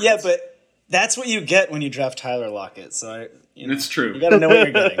 week difference. Yeah, but that's what you get when you draft Tyler Lockett. So That's true. You got to know what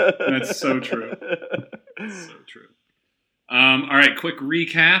you're getting. That's so true. So true. All right, quick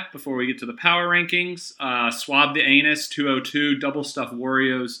recap before we get to the power rankings. Swab the Anus, 202. Double Stuff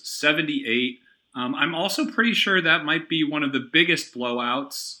Warriors, 78. I'm also pretty sure that might be one of the biggest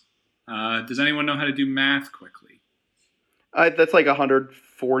blowouts. Does anyone know how to do math quickly? That's like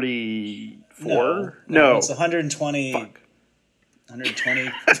 144? No. It's 120. Fuck.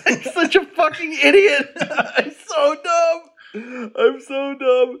 120. I'm such a fucking idiot. I'm so dumb.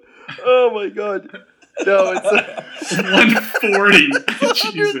 Oh my god. No, it's 140.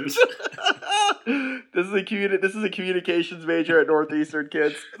 Jesus. This is a communications major at Northeastern,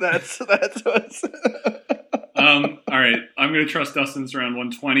 kids. That's what's. All right, I'm going to trust Dustin's around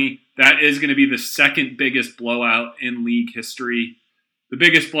 120. That is going to be the second biggest blowout in league history. The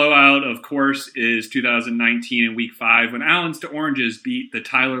biggest blowout, of course, is 2019 in Week 5 when Allen's to Oranges beat the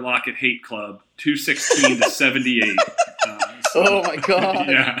Tyler Lockett Hate Club 216 to 78. Oh my god.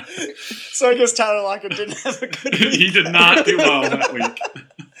 Yeah, So I guess Tyler Lockett didn't have a good week. he did not do well that week.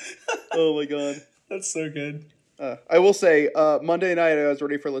 Oh my god. That's so good. I will say, Monday night I was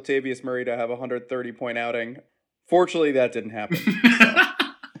ready for Latavius Murray to have a 130-point outing. Fortunately, that didn't happen.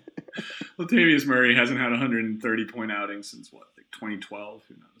 Latavius Murray hasn't had a 130-point outing since, what, like 2012?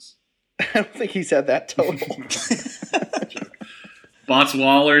 Who knows? I don't think he's had that total. Bots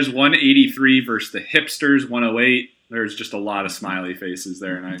Wallers, 183 versus the Hipsters, 108. There's just a lot of smiley faces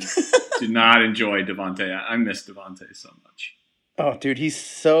there, and I do not enjoy Devontae. I miss Devontae so much. Oh, dude, he's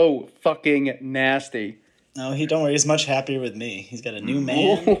so fucking nasty. No, don't worry. He's much happier with me. He's got a new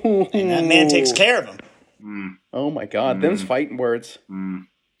man, and that man takes care of him. Oh my God, them's fighting words.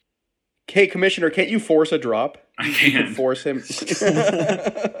 Okay, Commissioner, can't you force a drop? I You can. could force him.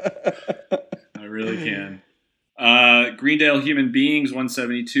 I really can. Greendale Human Beings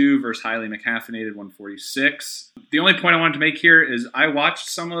 172 versus highly McCaffeinated 146. The only point I wanted to make here is I watched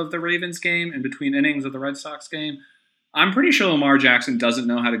some of the Ravens game in between innings of the Red Sox game. I'm pretty sure Lamar Jackson doesn't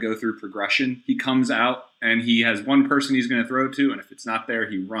know how to go through progression. He comes out and he has one person he's going to throw to, and if it's not there,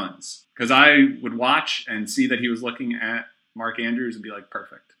 he runs. Because I would watch and see that he was looking at Mark Andrews and be like,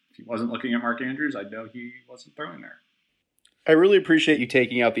 perfect. If he wasn't looking at Mark Andrews, I'd know he wasn't throwing there. I really appreciate you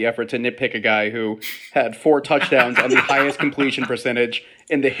taking out the effort to nitpick a guy who had 4 touchdowns on the highest completion percentage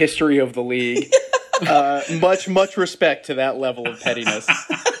in the history of the league. Much respect to that level of pettiness.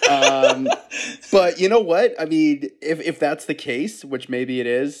 But you know what? I mean, if that's the case, which maybe it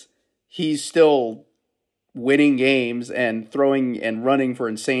is, he's still winning games and throwing and running for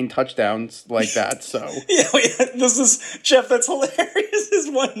insane touchdowns like that. So Yeah, this is Jeff. That's hilarious. His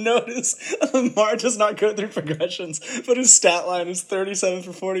one note is Lamar does not go through progressions, but his stat line is 37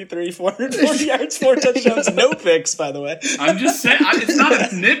 for 43, 440 yards, 4 touchdowns, no picks. By the way, I'm just saying, it's not a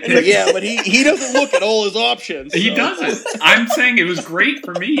nitpick. yeah, but he doesn't look at all his options. He so. doesn't. I'm saying it was great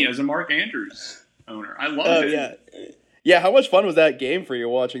for me as a Mark Andrews owner. I loved it. Yeah. Yeah, how much fun was that game for you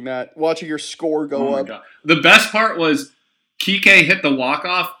watching that? Watching your score go Oh my up? God. The best part was Kike hit the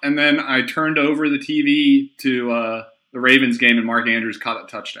walk-off, and then I turned over the TV to the Ravens game, and Mark Andrews caught a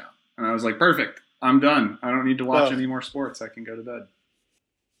touchdown. And I was like, perfect. I'm done. I don't need to watch any more sports. I can go to bed.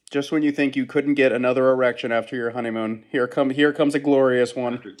 Just when you think you couldn't get another erection after your honeymoon, here comes a glorious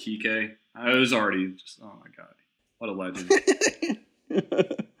one. After Kike, I was already just, oh my God. What a legend.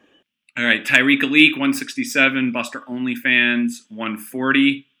 All right, Tyreek Alik, 167. Buster OnlyFans,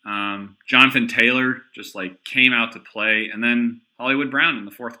 140. Jonathan Taylor just came out to play. And then Hollywood Brown in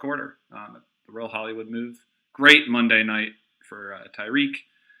the fourth quarter. The real Hollywood move. Great Monday night for Tyreek.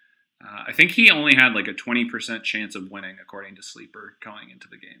 I think he only had a 20% chance of winning, according to Sleeper, going into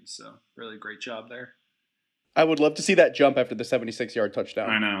the game. So really great job there. I would love to see that jump after the 76-yard touchdown.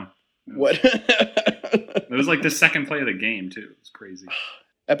 I know. What? It was the second play of the game, too. It was crazy.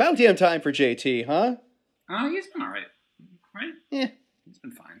 About damn time for JT, huh? He's been all right. Right? Yeah. He's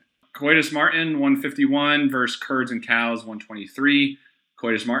been fine. Coitus Martin, 151 versus Kurds and Cows, 123.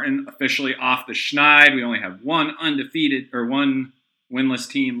 Coitus Martin officially off the schneid. We only have one winless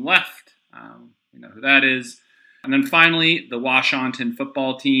team left. We know who that is. And then finally, the Washington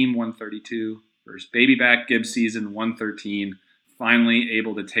football team, 132 versus Babyback Gibbs season, 113. Finally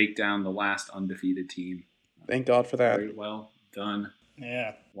able to take down the last undefeated team. Thank God for that. Very well done.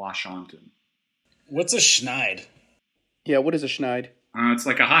 yeah. Washington. What's a schneid? Yeah, what is a schneid? It's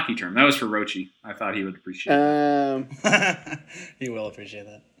like a hockey term. That was for Rochi. I thought he would appreciate it. He will appreciate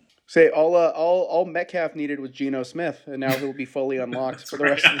that. Say all Metcalf needed was Geno Smith, and now he'll be fully unlocked for the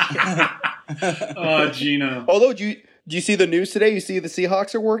rest of the year. Oh, Gino. Although, do you see the news today? You see the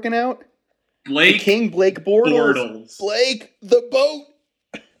Seahawks are working out? Blake King Blake Bortles. Bortles. Blake the boat.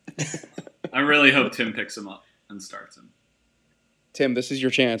 I really hope Tim picks him up and starts him. Tim, this is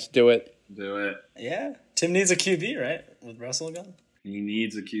your chance. Do it. Do it. Yeah. Tim needs a QB, right? With Russell gone? He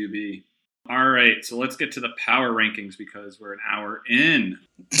needs a QB. All right, so let's get to the power rankings because we're an hour in.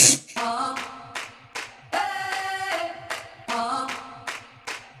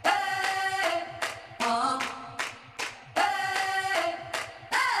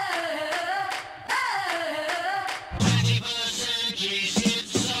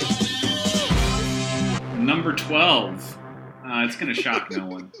 Number 12. It's going to shock no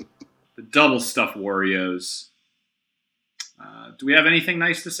one. The double stuffed Wareos. Do we have anything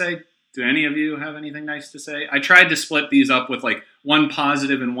nice to say? Do any of you have anything nice to say? I tried to split these up with one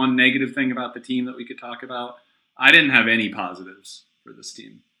positive and one negative thing about the team that we could talk about. I didn't have any positives for this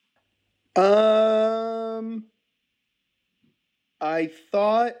team. I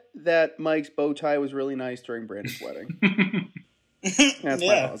thought that Mike's bow tie was really nice during Brandon's wedding. That's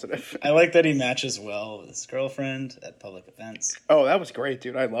my positive. I like that he matches well with his girlfriend at public events. Oh, that was great,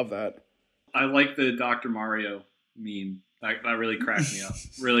 dude. I love that. I like the Dr. Mario meme. That really cracked me up.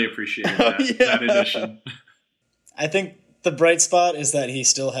 Really appreciated that, that addition. I think the bright spot is that he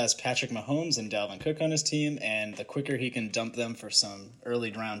still has Patrick Mahomes and Dalvin Cook on his team, and the quicker he can dump them for some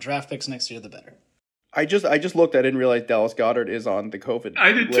early round draft picks next year, the better. I just looked. I didn't realize Dallas Goedert is on the COVID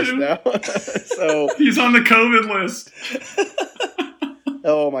I did list too. now. So He's on the COVID list.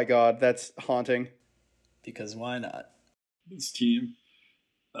 oh my God, that's haunting. because why not? This team.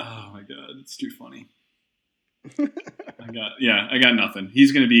 Oh my god, it's too funny. I got nothing.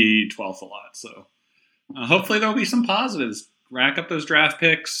 He's going to be 12th a lot, so hopefully there'll be some positives. Rack up those draft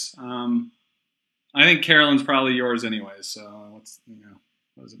picks. I think Carolyn's probably yours anyways, so what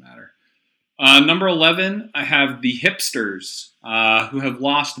does it matter? Number 11, I have the Hipsters, who have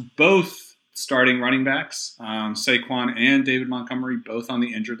lost both starting running backs, Saquon and David Montgomery, both on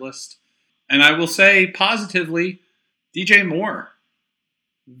the injured list. And I will say positively, DJ Moore.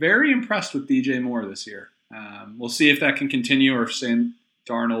 Very impressed with DJ Moore this year. We'll see if that can continue or if Sam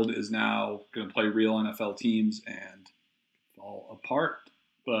Darnold is now going to play real NFL teams and fall apart.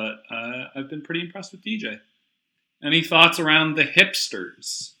 But I've been pretty impressed with DJ. Any thoughts around the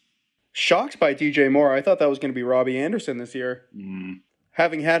Hipsters? Shocked by DJ Moore. I thought that was going to be Robbie Anderson this year.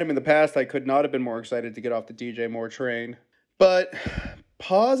 Having had him in the past, I could not have been more excited to get off the DJ Moore train. But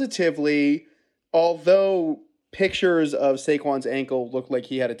positively, although pictures of Saquon's ankle looked like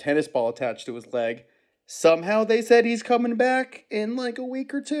he had a tennis ball attached to his leg, somehow they said he's coming back in like a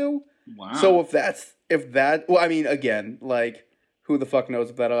week or two. Wow. So again, like, who the fuck knows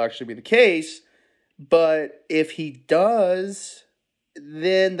if that'll actually be the case. But if he does,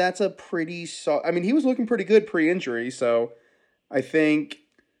 then that's a pretty he was looking pretty good pre-injury, so I think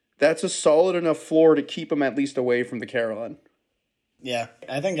that's a solid enough floor to keep him at least away from the Carolyn. Yeah,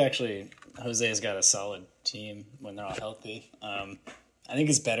 I think actually Jose's got a solid team when they're all healthy. I think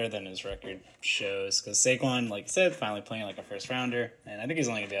he's better than his record shows because Saquon, like I said, finally playing like a first rounder, and I think he's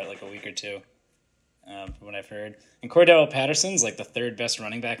only going to be out like a week or two, from what I've heard. And Cordell Patterson's like the third best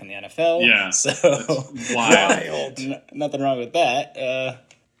running back in the NFL. Yeah, so wild. Nothing wrong with that.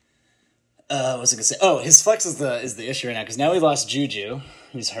 What was I gonna say? Oh, his flex is the issue right now because now we lost Juju,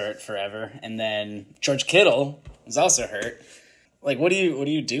 who's hurt forever, and then George Kittle is also hurt. Like, what do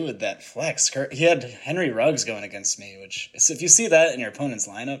you do with that flex? He had Henry Ruggs going against me, which if you see that in your opponent's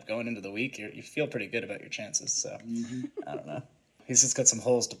lineup going into the week, you feel pretty good about your chances. So I don't know. He's just got some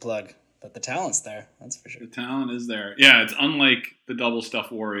holes to plug, but the talent's there. That's for sure. The talent is there. Yeah, it's unlike the double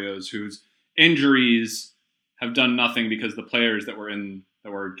stuff Warriors, whose injuries have done nothing because the players that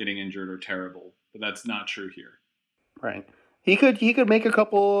were getting injured are terrible. But that's not true here. Right. He could make a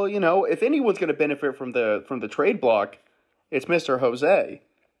couple. If anyone's going to benefit from the trade block, it's Mr. Jose.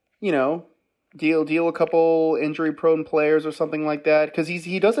 Deal a couple injury-prone players or something like that. Because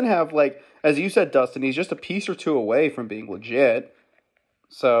he doesn't have, like, as you said, Dustin, he's just a piece or two away from being legit.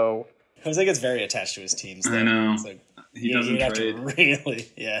 So Jose gets very attached to his teams, though. I know. It's like, He doesn't you'd trade. have to really,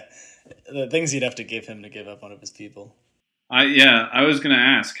 the things you'd have to give him to give up one of his people. I was going to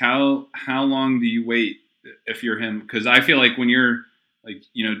ask, how long do you wait if you're him? Because I feel like when you're, like,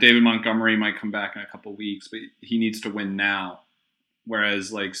 David Montgomery might come back in a couple weeks, but he needs to win now.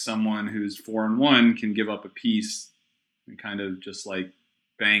 Whereas, like, someone who's 4-1 can give up a piece and kind of just, like,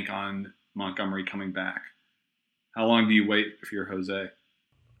 bank on Montgomery coming back. How long do you wait if you're Jose?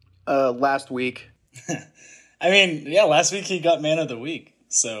 Last week. Last week he got man of the week.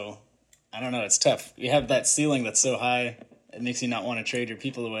 So, I don't know. It's tough. You have that ceiling that's so high, it makes you not want to trade your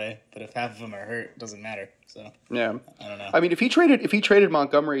people away. But if half of them are hurt, it doesn't matter. So yeah, I don't know. I mean, if he traded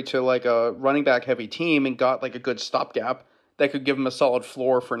Montgomery to like a running back heavy team and got like a good stopgap that could give him a solid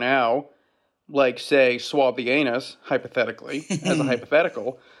floor for now, like say swab the anus hypothetically as a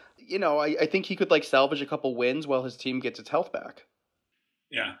hypothetical, I think he could like salvage a couple wins while his team gets its health back.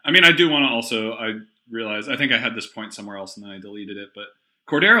 Yeah, I mean, I do want to also. I realize I think I had this point somewhere else and then I deleted it, but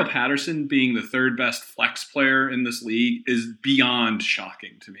Cordero Patterson being the third best flex player in this league is beyond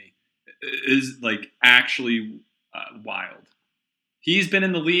shocking to me. It is like actually wild. He's been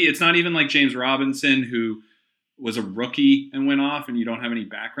in the league. It's not even like James Robinson, who was a rookie and went off and you don't have any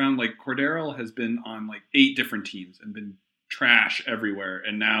background. Like Cordero has been on like 8 different teams and been trash everywhere.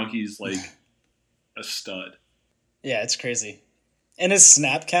 And now he's like a stud. Yeah, it's crazy. And his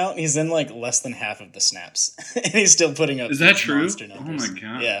snap count, he's in like less than half of the snaps. And he's still putting up Is that these true? monster numbers. Oh my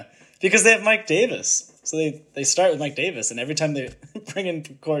God. Yeah. Because they have Mike Davis. So they start with Mike Davis, and every time they bring in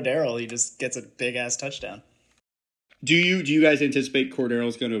Cordero, he just gets a big-ass touchdown. Do you guys anticipate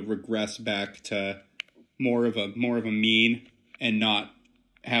Cordero's going to regress back to more of a mean and not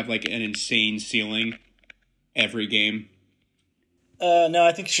have like an insane ceiling every game? No,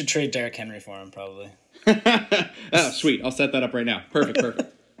 I think you should trade Derrick Henry for him, probably. Oh, sweet. I'll set that up right now. Perfect.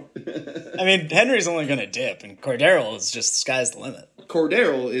 I mean, Henry's only going to dip, and Cordero is just sky's the limit.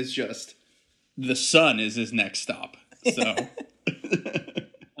 Cordero is just the sun is his next stop. So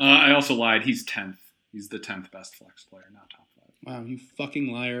I also lied. He's 10th. He's the 10th best flex player, not top 5. wow, you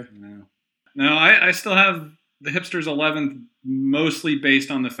fucking liar. No, I still have the Hipsters 11th, mostly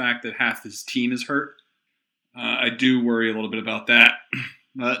based on the fact that half his team is hurt. I do worry a little bit about that.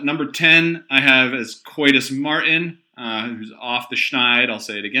 Number 10, I have as Coitus Martin, who's off the schneid. I'll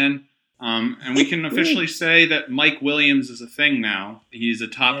say it again. And we can officially say that Mike Williams is a thing now. He's a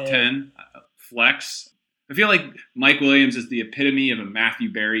top 10 flex. I feel like Mike Williams is the epitome of a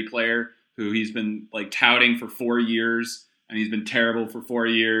Matthew Berry player who he's been like touting for 4 years, and he's been terrible for 4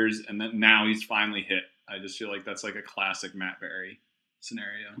 years, and then now he's finally hit. I just feel like that's like a classic Matt Berry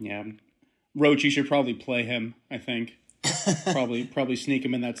scenario. Yeah. Roach, you should probably play him, I think. probably sneak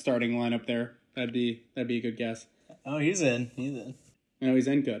him in that starting lineup there. That'd be a good guess. Oh, he's in. No, he's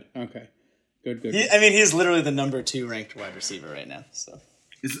in. Good. Okay. Good. He's literally the number 2 ranked wide receiver right now. So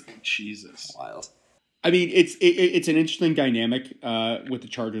Jesus. wild. I mean, it's an interesting dynamic with the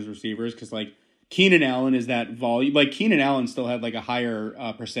Chargers receivers because like Keenan Allen is that volume. Like Keenan Allen still had like a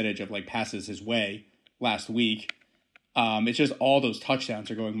higher percentage of like passes his way last week. It's just all those touchdowns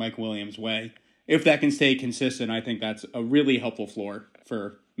are going Mike Williams' way. If that can stay consistent, I think that's a really helpful floor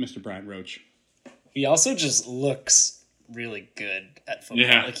for Mr. Brian Roach. He also just looks really good at football.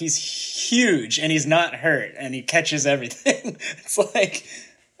 Yeah. Like he's huge and he's not hurt and he catches everything. It's like,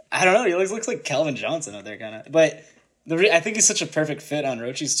 I don't know. He looks like Calvin Johnson out there kind of. But I think he's such a perfect fit on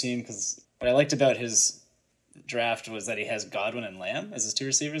Roach's team because what I liked about his draft was that he has Godwin and Lamb as his 2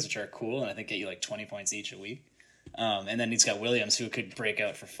 receivers, which are cool and I think get you like 20 points each a week. And then he's got Williams who could break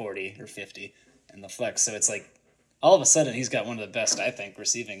out for 40 or 50 in the flex. So it's like all of a sudden he's got one of the best, I think,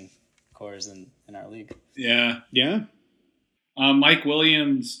 receiving cores in our league. Yeah. Yeah. Mike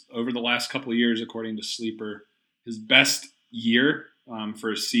Williams, over the last couple of years, according to Sleeper, his best year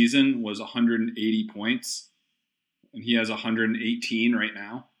for a season was 180 points, and he has 118 right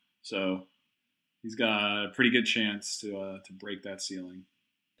now. So he's got a pretty good chance to break that ceiling.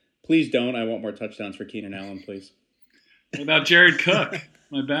 Please don't. I want more touchdowns for Keenan Allen, please. What about Jared Cook,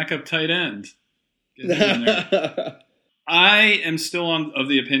 my backup tight end? Get him in there. I am still of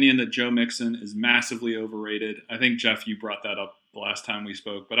the opinion that Joe Mixon is massively overrated. I think, Jeff, you brought that up the last time we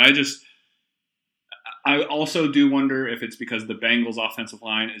spoke. But I also do wonder if it's because the Bengals offensive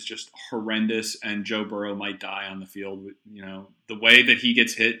line is just horrendous and Joe Burrow might die on the field. You know, the way that he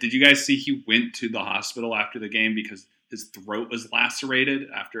gets hit. Did you guys see he went to the hospital after the game because his throat was lacerated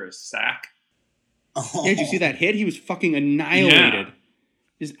after a sack? Yeah, did you see that hit? He was fucking annihilated. Yeah.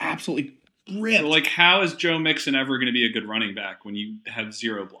 He's absolutely ripped. So, like, how is Joe Mixon ever going to be a good running back when you have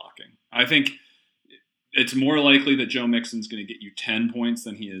zero blocking? I think it's more likely that Joe Mixon's going to get you 10 points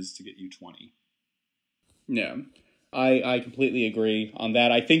than he is to get you 20. Yeah, I completely agree on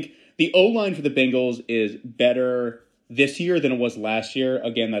that. I think the O-line for the Bengals is better this year than it was last year.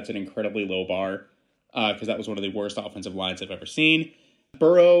 Again, that's an incredibly low bar because that was one of the worst offensive lines I've ever seen.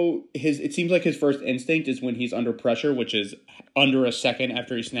 Burrow, it seems like his first instinct is when he's under pressure, which is under a second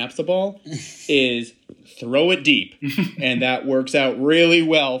after he snaps the ball, is throw it deep. And that works out really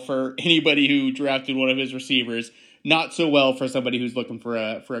well for anybody who drafted one of his receivers. Not so well for somebody who's looking for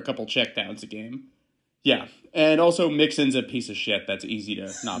a couple checkdowns a game. Yeah. And also Mixon's a piece of shit that's easy to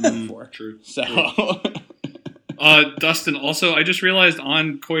not move for. True. So Dustin, also, I just realized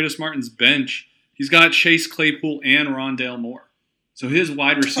on Coitus Martin's bench, he's got Chase Claypool and Rondale Moore. So his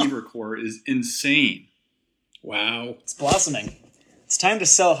wide receiver core is insane. wow. It's blossoming. It's time to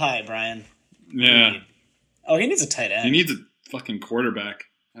sell high, Brian. Yeah. Oh, he needs a tight end. He needs a fucking quarterback.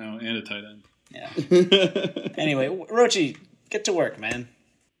 Oh, and a tight end. Yeah. Anyway, Rochi, get to work, man.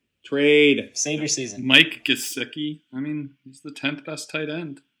 Trade. Save your season. Mike Gesicki, I mean, he's the 10th best tight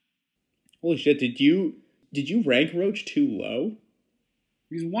end. Holy shit, did you rank Roach too low?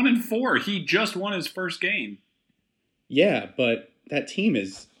 He's 1-4. He just won his first game. Yeah, but that team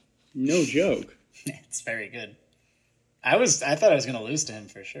is no joke. It's very good. I thought I was going to lose to him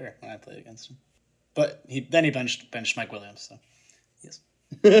for sure when I played against him. But he benched Mike Williams, so yes.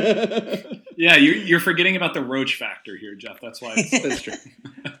 Yeah, you're forgetting about the Roach factor here, Jeff. That's why That's true.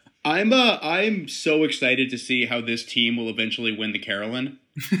 I'm so excited to see how this team will eventually win the Carolyn.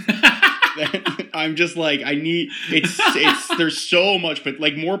 I'm just like, there's so much, but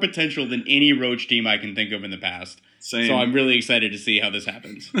like more potential than any Roach team I can think of in the past. Same. So I'm really excited to see how this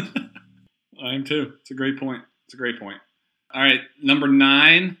happens. I am too. It's a great point. All right, number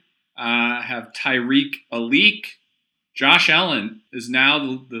 9, have Tyreek Alik. Josh Allen is now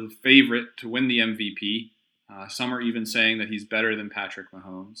the favorite to win the MVP. Some are even saying that he's better than Patrick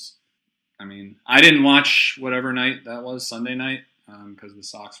Mahomes. I mean, I didn't watch whatever night that was, Sunday night, because the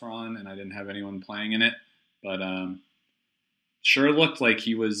Sox were on and I didn't have anyone playing in it. But sure looked like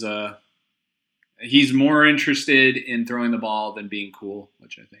he was he's more interested in throwing the ball than being cool,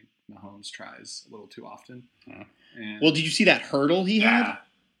 which I think Mahomes tries a little too often. Well, did you see that hurdle he had?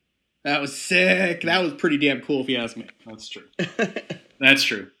 That was sick. That was pretty damn cool if you ask me. That's true. That's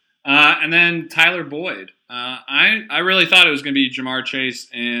true. And then Tyler Boyd. I really thought it was going to be Jamar Chase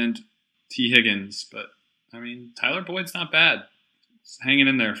and T. Higgins, but I mean, Tyler Boyd's not bad. He's hanging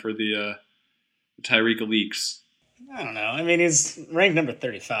in there for the Tyreek Leaks. I don't know. I mean, he's ranked number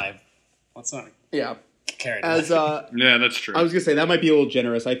 35. Let's not Yeah. carry it As away. Yeah, that's true. I was gonna say that might be a little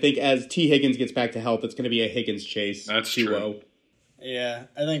generous. I think as T. Higgins gets back to health, it's gonna be a Higgins Chase. That's duo. true. Yeah,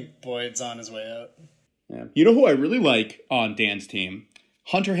 I think Boyd's on his way out. Yeah. You know who I really like on Dan's team?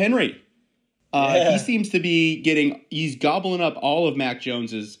 Hunter Henry. Yeah. He seems to be he's gobbling up all of Mac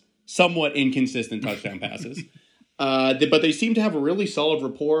Jones's somewhat inconsistent touchdown passes. But they seem to have a really solid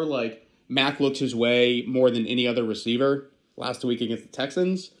rapport. Like, Mac looks his way more than any other receiver last week against the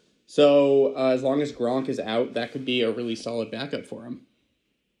Texans. So as long as Gronk is out, that could be a really solid backup for him.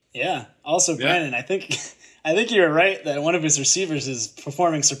 Yeah. Also, Brandon, I think you were right that one of his receivers is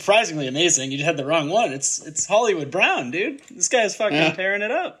performing surprisingly amazing. You had the wrong one. It's Hollywood Brown, dude. This guy's fucking tearing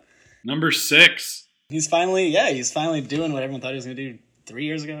it up. Number 6. He's finally doing what everyone thought he was going to do 2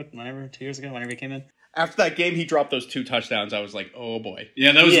 years ago, whenever he came in. After that game, he dropped those 2 touchdowns. I was like, oh boy.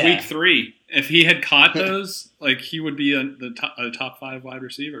 Yeah, that was Yeah. week 3. If he had caught those, like, he would be a top 5 wide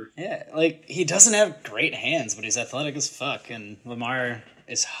receiver. Yeah, like, he doesn't have great hands, but he's athletic as fuck, and Lamar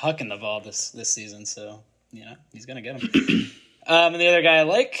is hucking the ball this season, so, he's going to get him. And the other guy I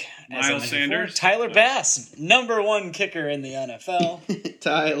like, as I Miles mentioned Sanders? before, Tyler Bass, number 1 kicker in the NFL.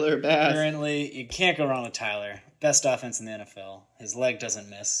 Tyler Bass. Currently, you can't go wrong with Tyler. Best offense in the NFL. His leg doesn't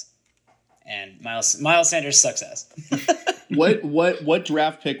miss. And Miles Sanders sucks ass. What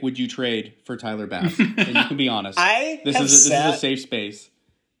draft pick would you trade for Tyler Bass? And you can be honest. This is a safe space.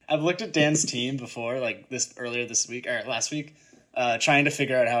 I've looked at Dan's team before, like last week, trying to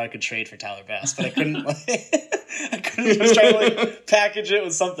figure out how I could trade for Tyler Bass, but I couldn't. I was trying to package it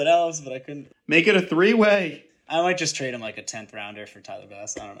with something else, but I couldn't. Make it a 3-way. I might just trade him like a 10th rounder for Tyler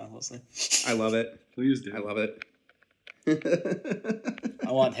Bass. I don't know. We'll see. I love it. Please do. I love it.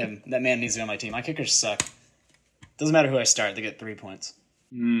 I want him. That man needs to be on my team. My kickers suck. Doesn't matter who I start. They get 3 points.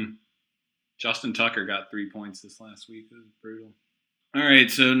 Justin Tucker got 3 points this last week. It was brutal. All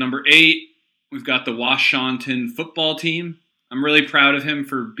right, so number 8, we've got the Washington football team. I'm really proud of him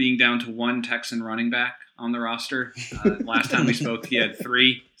for being down to 1 Texan running back on the roster. Last time we spoke, he had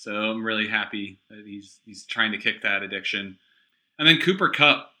 3, so I'm really happy that he's trying to kick that addiction. And then Cooper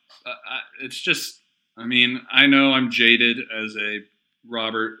Kupp. It's just, I mean, I know I'm jaded as a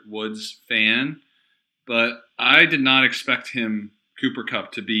Robert Woods fan, but I did not expect Cooper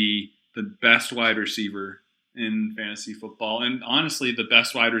Kupp, to be the best wide receiver in fantasy football, and honestly, the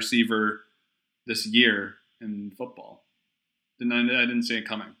best wide receiver this year in football. I didn't see it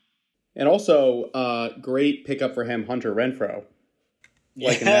coming. And also, great pickup for him, Hunter Renfrow.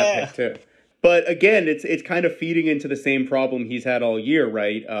 Liking that pick too. But again, it's kind of feeding into the same problem he's had all year,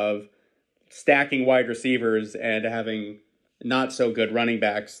 right? Of stacking wide receivers and having not so good running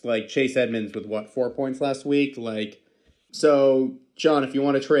backs, like Chase Edmonds with 4 points last week. So John, if you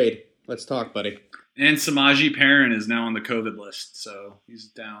want to trade, let's talk, buddy. And Samaje Perine is now on the COVID list, so he's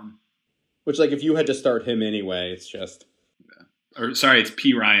down. Which, if you had to start him anyway, it's just... Or, sorry, it's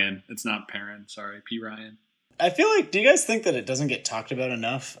P. Ryan. It's not Perine. Sorry, P. Ryan. I feel like, do you guys think that it doesn't get talked about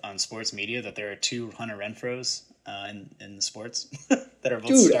enough on sports media that there are 2 Hunter Renfros in the sports that are both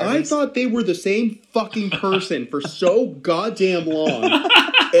Dude, starters? I thought they were the same fucking person for so goddamn long.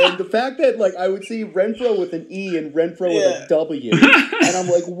 And the fact that, I would see Renfro with an E and Renfro with a W. And I'm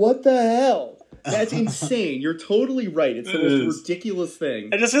like, what the hell? That's insane. You're totally right. It's the most ridiculous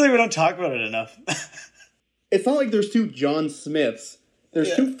thing. I just feel like we don't talk about it enough. It's not like there's 2 John Smiths.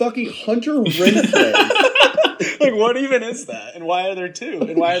 There's 2 fucking Hunter Renfros. What even is that? And why are there 2?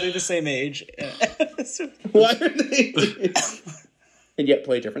 And why are they the same age? Why are they? And yet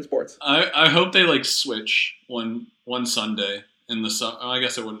play different sports. I hope they switch one Sunday in the summer. I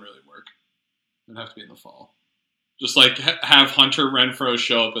guess it wouldn't really work. It'd have to be in the fall. Just have Hunter Renfrow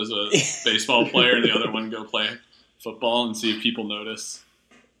show up as a baseball player and the other one go play football and see if people notice.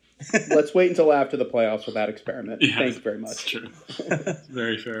 Let's wait until after the playoffs for that experiment. Yeah, Thanks very much. That's true.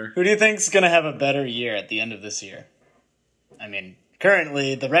 Very fair. Who do you think's going to have a better year at the end of this year? I mean,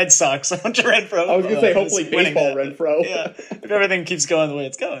 currently the Red Sox, Hunter Renfrow. I was going to say, is hopefully winning baseball that. Renfrow. Yeah, if everything keeps going the way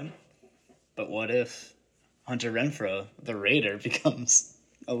it's going. But what if Hunter Renfrow, the Raider, becomes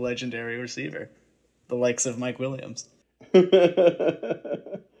a legendary receiver? The likes of Mike Williams.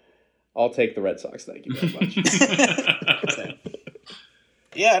 I'll take the Red Sox, thank you very much.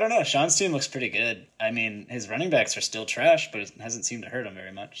 Yeah, I don't know. Sean's team looks pretty good. I mean, his running backs are still trash, but it hasn't seemed to hurt him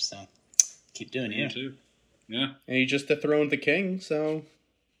very much. So keep doing you. Me too. Yeah. And he just dethroned the king, so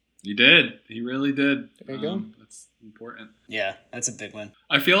He did. He really did. There you go. That's important. Yeah, that's a big win.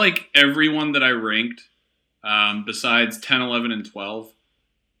 I feel like everyone that I ranked, besides 10, 11, and 12,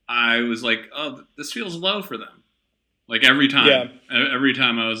 I was like, oh, this feels low for them. Like every time. Yeah. Every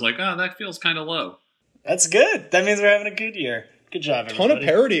time I was like, oh, that feels kind of low. That's good. That means we're having a good year. Good job, everybody. Ton of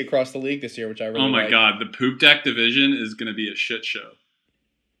parity across the league this year, which I really Oh my like. God. The Poop Deck division is going to be a shit show.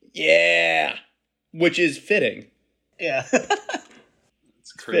 Yeah. Which is fitting. Yeah.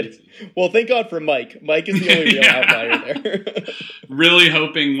 It's crazy. Well, thank God for Mike. Mike is the only real Yeah. outlier there. Really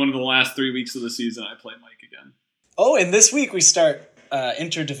hoping one of the last 3 weeks of the season I play Mike again. Oh, and this week we start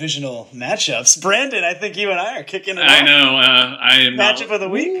interdivisional matchups. Brandon, I think you and I are kicking it I off. know. I am Matchup not, of the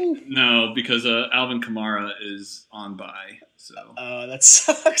week? No, because Alvin Kamara is on bye. So Oh, that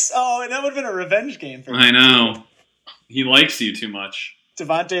sucks. Oh, and that would have been a revenge game for me. I know. He likes you too much.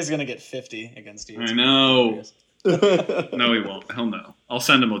 Devontae's going to get 50 against you. I know. No, he won't. He'll know. I'll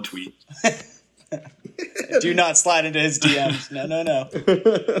send him a tweet. Do not slide into his DMs. No.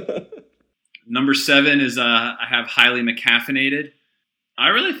 Number 7 is I have highly McCaffinated. I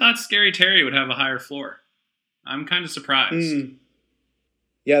really thought Scary Terry would have a higher floor. I'm kind of surprised.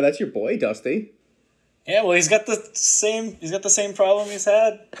 Yeah, that's your boy, Dusty. Yeah, well, he's got the same problem he's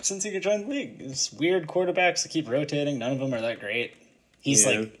had since he joined the league. It's weird quarterbacks that keep rotating. None of them are that great. He's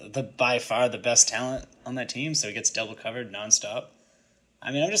like by far the best talent on that team, so he gets double covered nonstop.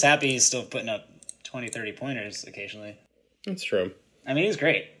 I mean, I'm just happy he's still putting up 20, 30 pointers occasionally. That's true. I mean, he's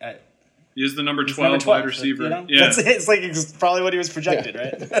great. He is the number He's 12 number wide receiver. You know? Yeah. It's like it's probably what he was projected,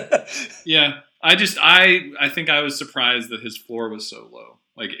 right? Yeah. I think I was surprised that his floor was so low.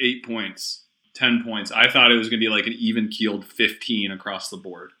 Like 8 points, 10 points. I thought it was going to be like an even-keeled 15 across the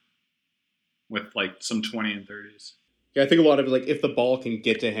board with like some 20 and 30s. Yeah, I think a lot of it, like, if the ball can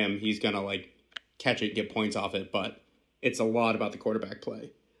get to him, he's going to, like, catch it, get points off it, but it's a lot about the quarterback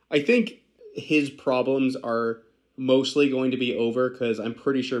play. I think his problems are mostly going to be over because I'm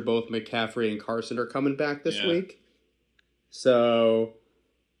pretty sure both McCaffrey and Carson are coming back this week. So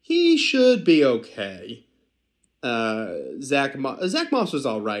he should be okay. Zach Moss was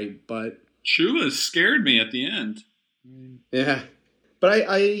all right, but Chua scared me at the end. yeah. But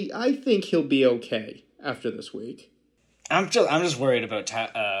I think he'll be okay after this week. I'm just worried about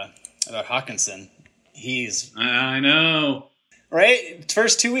Hawkinson. I know. Right?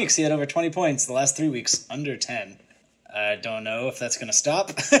 First 2 weeks, he had over 20 points. The last 3 weeks, under 10. I don't know if that's going to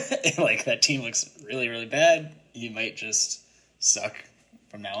stop. Like, that team looks really, really bad. He might just suck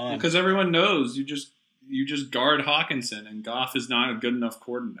from now on. Because everyone knows you just guard Hawkinson, and Goff is not a good enough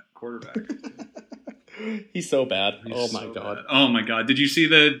quarterback. He's so bad. He's oh, my so God. bad. Oh, my God. Did you see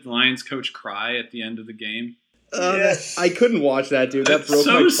the Lions coach cry at the end of the game? I couldn't watch that, dude. That It's broke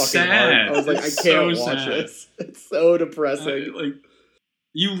so my fucking sad. heart. I was like, It's I can't so watch sad. this. It's so depressing. Like,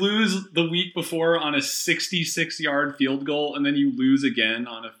 you lose the week before on a 66-yard field goal, and then you lose again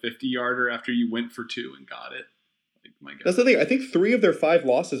on a 50-yarder after you went for 2 and got it. Like, my God. That's the thing. I think 3 of their 5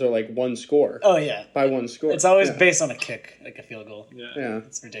 losses are like one score. Oh, yeah. By one score. It's always based on a kick, like a field goal. Yeah.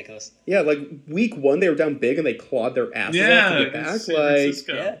 It's ridiculous. Yeah, like week 1 they were down big and they clawed their asses off to get back. San Like,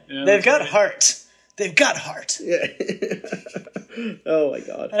 Francisco. Yeah. They've got heart. They've got heart. yeah. Oh my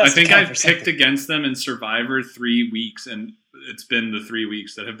God. I think I've picked against them in Survivor 3 weeks, and it's been the 3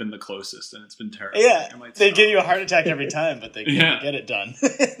 weeks that have been the closest, and it's been terrible. Yeah, I might they stop. give you a heart attack every time, but they can't get it done.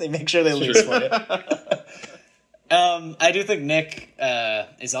 They make sure they lose for you. I do think Nick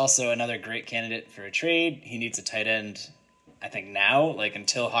is also another great candidate for a trade. He needs a tight end, I think now, like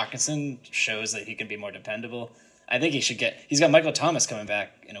until Hawkinson shows that he can be more dependable. I think he's got Michael Thomas coming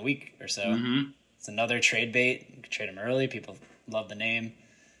back in a week or so. Mm-hmm. It's another trade bait. You can trade him early. People love the name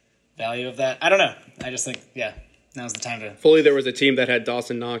value of that. I don't know. I just think, now's the time to. If only there was a team that had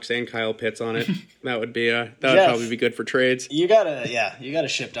Dawson Knox and Kyle Pitts on it. That would be would probably be good for trades. You gotta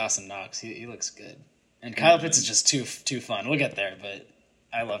ship Dawson Knox. He looks good, and Kyle Pitts is just too fun. We'll get there, but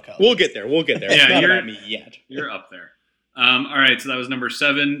I love Kyle. We'll get there. Yeah, It's not you're- about me yet. You're up there. All right, so that was number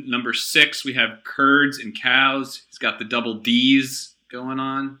 7. Number 6, we have Curds and Cows. He's got the double D's going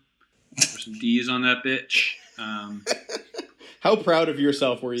on. There's some D's on that bitch. How proud of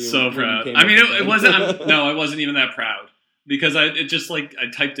yourself were you? So when you proud. came I up mean, with it that? wasn't. I wasn't even that proud because I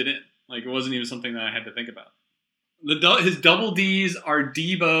typed it in. Like it wasn't even something that I had to think about. His double D's are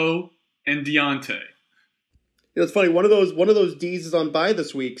Debo and Deontay. It's funny. One of those D's is on bye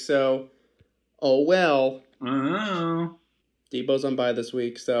this week. So, oh well. Oh, Debo's on bye this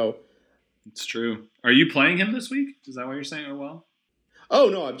week. So, it's true. Are you playing him this week? Is that what you're saying? Oh well. oh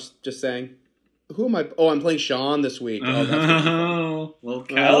no, I'm just saying. Who am I? Oh, I'm playing Sean this week. Oh, that's Oh, little oh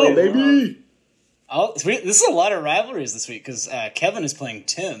Cali. baby. This is a lot of rivalries this week because Kevin is playing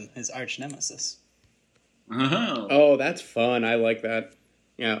Tim, his arch nemesis. Oh. Oh, that's fun. I like that.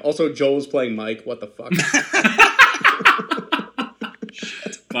 Yeah. Also, Joel's playing Mike. What the fuck?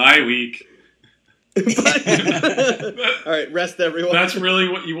 Bye week. All right, rest everyone. That's really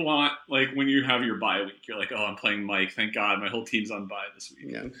what you want, like, when you have your bye week. You're like, oh, I'm playing Mike. Thank God my whole team's on bye this week.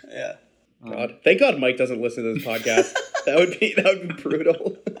 Yeah. Yeah. God. Thank God Mike doesn't listen to this podcast. that would be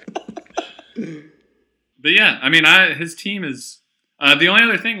brutal. But yeah, I mean, his team is... the only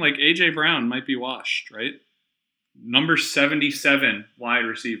other thing, like, A.J. Brown might be washed, right? Number 77 wide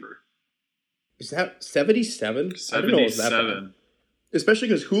receiver. Is that 77? I don't know if that bad. 77. Especially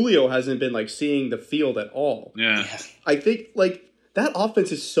because Julio hasn't been, like, seeing the field at all. Yeah. I think, like, that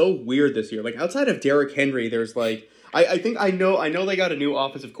offense is so weird this year. Like, outside of Derrick Henry, there's, like... I know they got a new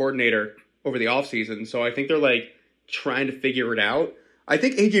offensive coordinator over the offseason, so I think they're, like, trying to figure it out. I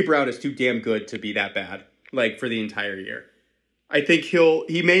think A.J. Brown is too damn good to be that bad, like, for the entire year. I think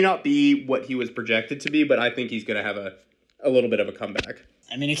he may not be what he was projected to be, but I think he's going to have a little bit of a comeback.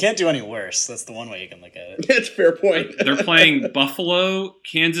 I mean, he can't do any worse. That's the one way you can look at it. That's a fair point. They're playing Buffalo,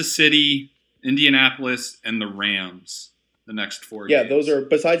 Kansas City, Indianapolis, and the Rams the next 4 games. Yeah, those are,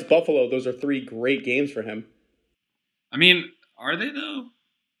 besides Buffalo, those are 3 great games for him. I mean, are they, though?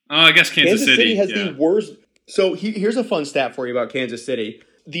 Oh, I guess Kansas City has the worst. So here's a fun stat for you about Kansas City.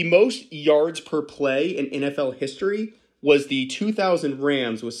 The most yards per play in NFL history was the 2000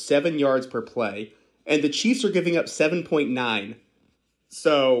 Rams with 7 yards per play. And the Chiefs are giving up 7.9.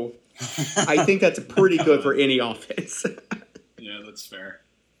 So I think that's pretty good for any offense. Yeah, that's fair.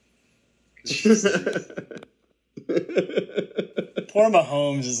 Poor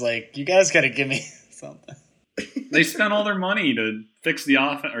Mahomes is like, you guys got to give me something. They spent all their money to fix the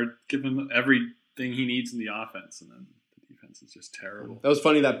offense, or give him everything he needs in the offense, and then the defense is just terrible. That was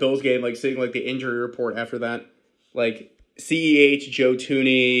funny, that Bills game, like seeing like the injury report after that. Like CEH, Joe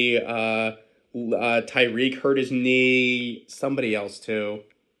Tooney, Tyreek hurt his knee, somebody else too.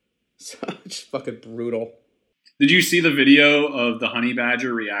 So just fucking brutal. Did you see the video of the honey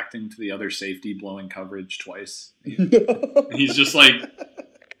badger reacting to the other safety blowing coverage twice? He's just like,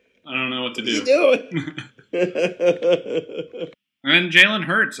 I don't know what to do. And Jalen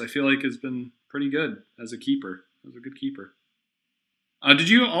Hurts, I feel like, has been pretty good as a keeper. As a good keeper. Did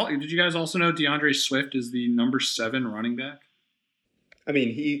you guys also know DeAndre Swift is the number 7 running back? I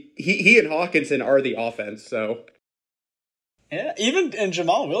mean, he and Hawkinson are the offense, so. Yeah, and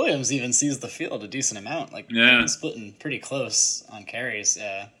Jamal Williams even sees the field a decent amount. Like, he's splitting pretty close on carries.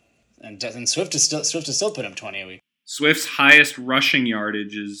 And Swift is still put him 20 a week. Swift's highest rushing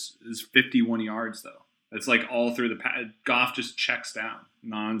yardage is 51 yards, though. It's like all through the Goff just checks down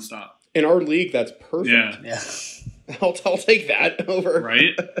nonstop. In our league, that's perfect. Yeah. I'll take that over.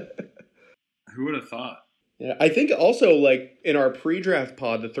 Right? Who would have thought? Yeah, I think also, like, in our pre-draft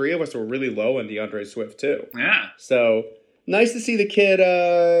pod, the 3 of us were really low on DeAndre Swift, too. Yeah. So, nice to see the kid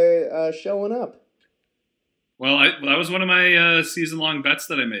showing up. Well, that was one of my season-long bets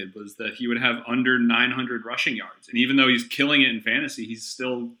that I made, was that he would have under 900 rushing yards. And even though he's killing it in fantasy, he's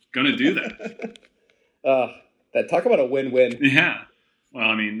still going to do that. Talk about a win-win. Yeah. Well,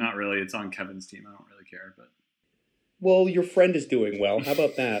 I mean, not really. It's on Kevin's team. I don't really care. But well, your friend is doing well. How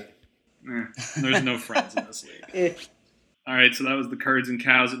about that? There's no friends in this league. All right, so that was the Kurds and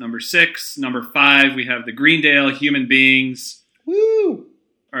Cows at number 6. Number 5, we have the Greendale Human Beings. Woo!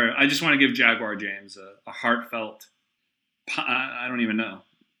 All right, I just want to give Jaguar James a heartfelt, I don't even know,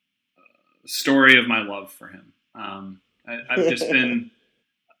 story of my love for him. I've just been,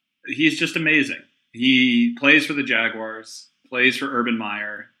 he's just amazing. He plays for the Jaguars, plays for Urban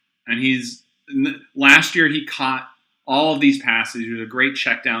Meyer, and last year he caught all of these passes. He was a great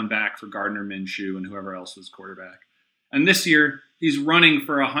check down back for Gardner Minshew and whoever else was quarterback. And this year, he's running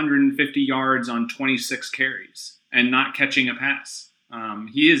for 150 yards on 26 carries and not catching a pass.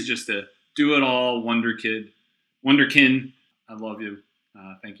 He is just a do-it-all wonderkin. I love you.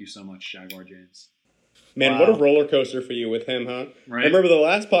 Thank you so much, Jaguar James. Man, What a roller coaster for you with him, huh? Right. I remember the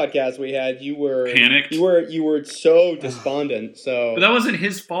last podcast we had, you were panicked. You were so despondent. So, but that wasn't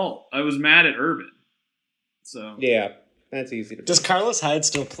his fault. I was mad at Urban. So yeah, that's easy to. Does Carlos Hyde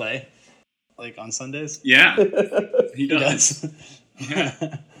still play, like on Sundays? Yeah, he does.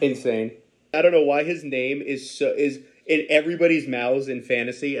 Yeah. Insane. I don't know why his name is in everybody's mouths in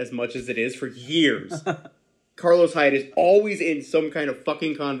fantasy as much as it is for years. Carlos Hyde is always in some kind of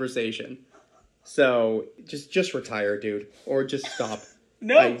fucking conversation. So just retire, dude, or just stop.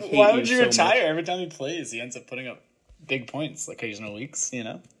 No, why would you retire? Every time he plays, he ends up putting up big points occasional weeks. You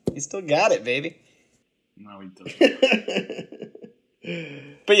know, he still got it, baby. No, he doesn't.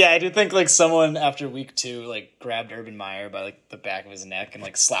 But yeah, I do think like someone after week 2 like grabbed Urban Meyer by like the back of his neck and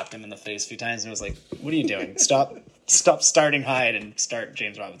like slapped him in the face a few times and was like, "What are you doing? Stop starting Hyde and start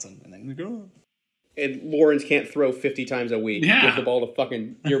James Robinson." And then we go. And Lawrence can't throw 50 times a week. Yeah. Give the ball to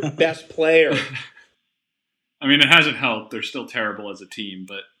fucking your best player. I mean, it hasn't helped. They're still terrible as a team,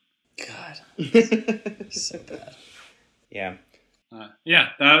 but God, so bad. Yeah.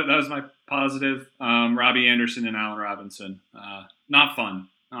 that was my positive. Robbie Anderson and Allen Robinson. Not fun.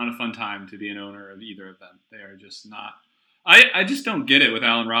 Not a fun time to be an owner of either of them. They are just not. I just don't get it with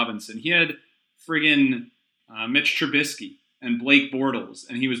Allen Robinson. He had friggin' Mitch Trubisky and Blake Bortles,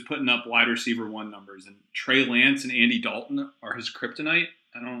 and he was putting up wide receiver 1 numbers. And Trey Lance and Andy Dalton are his kryptonite.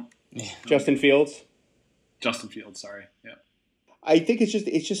 Justin Fields. Justin Fields, sorry. Yeah. I think it's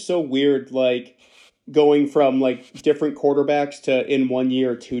just so weird, like going from like different quarterbacks to in 1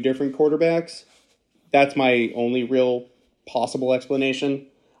 year 2 different quarterbacks. That's my only real possible explanation.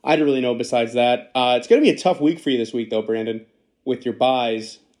 I don't really know besides that. It's going to be a tough week for you this week, though, Brandon, with your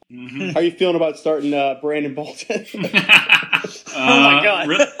buys. Mm-hmm. How are you feeling about starting Brandon Bolton? Oh my God.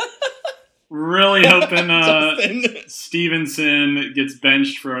 Really hoping Stevenson gets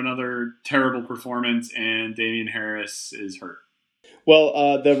benched for another terrible performance and Damian Harris is hurt.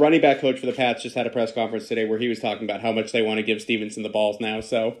 Well, the running back coach for the Pats just had a press conference today where he was talking about how much they want to give Stevenson the balls now.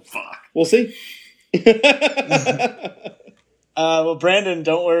 So we'll see. Well, Brandon,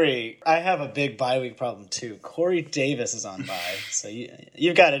 don't worry. I have a big bye week problem too. Corey Davis is on bye, so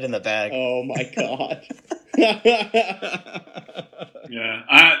you've got it in the bag. Oh my God.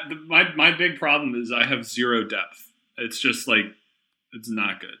 Yeah, my big problem is I have zero depth. It's just like it's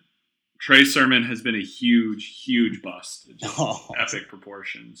not good. Trey Sermon has been a huge bust. Just epic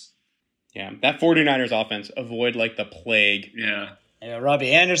proportions. Yeah, that 49ers offense avoid like the plague. Yeah. Yeah,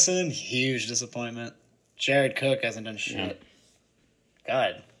 Robbie Anderson, huge disappointment. Jared Cook hasn't done shit. Yeah.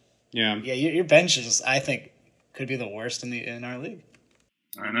 God. Yeah. Yeah, your bench is, I think, could be the worst in our league.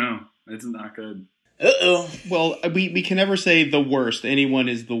 I know. It's not good. Uh-oh. Well, we can never say the worst. Anyone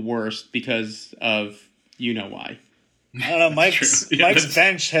is the worst because of you know why. I don't know. Mike's Yeah,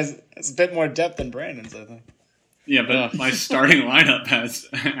 bench has a bit more depth than Brandon's, I think. Yeah, but my starting lineup has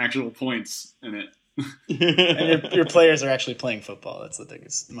actual points in it. And your players are actually playing football. That's the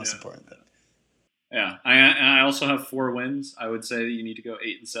most important thing. Yeah, I also have 4 wins. I would say that you need to go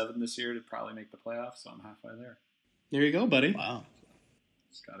 8-7 this year to probably make the playoffs. So I'm halfway there. There you go, buddy. Wow.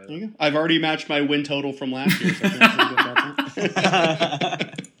 There you go. I've already matched my win total from last year. So I feel pretty good about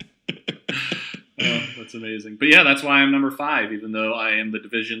that. Oh, that's amazing. But yeah, that's why I'm number 5, even though I am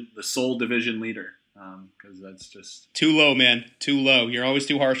the sole division leader. Because that's just too low, man. Too low. You're always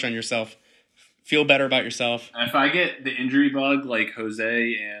too harsh on yourself. Feel better about yourself. If I get the injury bug like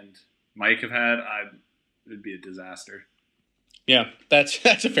Jose and Mike have had, it would be a disaster. Yeah, that's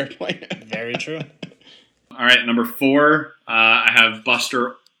a fair point. Very true. All right, number 4, I have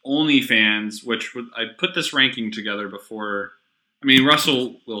Buster OnlyFans, which I put this ranking together before. I mean,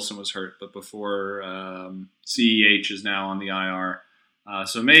 Russell Wilson was hurt, but before CEH is now on the IR.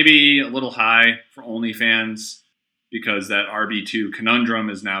 So maybe a little high for OnlyFans because that RB2 conundrum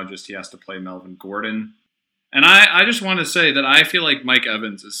is now just he has to play Melvin Gordon. And I just want to say that I feel like Mike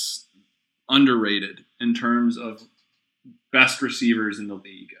Evans is underrated in terms of best receivers in the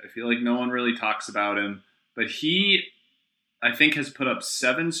league. I feel like no one really talks about him, but he, I think, has put up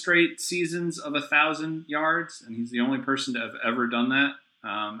 7 straight seasons of 1,000 yards, and he's the only person to have ever done that.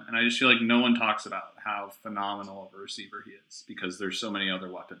 And I just feel like no one talks about how phenomenal of a receiver he is because there's so many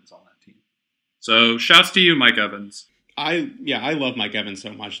other weapons on that team. So shouts to you, Mike Evans. I love Mike Evans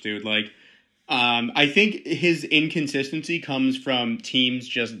so much, dude. Like, I think his inconsistency comes from teams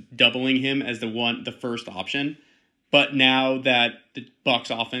just doubling him as the first option. But now that the Bucs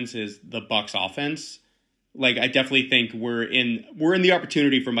offense is the Bucs offense, like I definitely think we're in the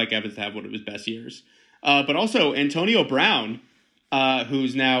opportunity for Mike Evans to have one of his best years. But also Antonio Brown,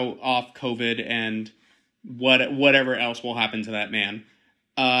 who's now off COVID and whatever else will happen to that man,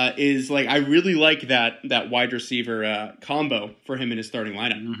 is like I really like that wide receiver combo for him in his starting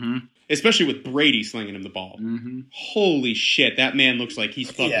lineup. Mm-hmm. Especially with Brady slinging him the ball. Mm-hmm. Holy shit, that man looks like he's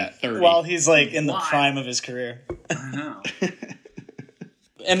fucking 30. Well, he's like in the prime of his career. I know.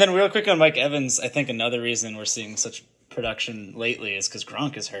 And then real quick on Mike Evans, I think another reason we're seeing such production lately is because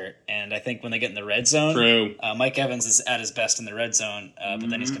Gronk is hurt. And I think when they get in the red zone, True. Mike Evans is at his best in the red zone, but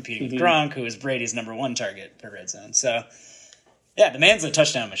then he's competing with Gronk, who is Brady's number 1 target per red zone. So, yeah, the man's a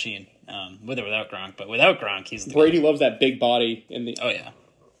touchdown machine, with or without Gronk. But without Gronk, he's the Brady loves that big body in the. Oh yeah.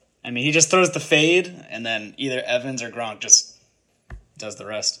 I mean, he just throws the fade, and then either Evans or Gronk just does the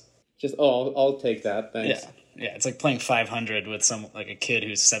rest. I'll take that. Thanks. Yeah. Yeah, it's like playing 500 with like a kid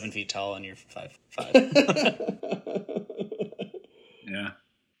who's 7 feet tall and you're 5'5". Yeah.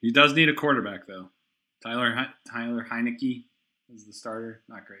 He does need a quarterback, though. Tyler Heineke is the starter.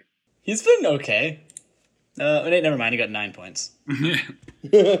 Not great. He's been okay. Never mind, he got 9 points.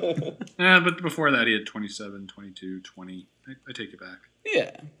 Yeah, but before that, he had 27, 22, 20. I take it back.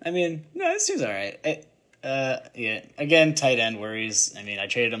 Yeah, I mean, no, this seems all right. Yeah, again, tight end worries. I mean, I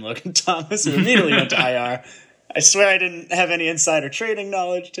traded him Logan Thomas, who immediately went to IR. I swear I didn't have any insider trading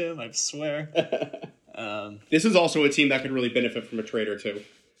knowledge to him. I swear. This is also a team that could really benefit from a trade or two.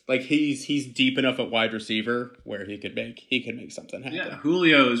 Like he's deep enough at wide receiver where he could make something happen. Yeah,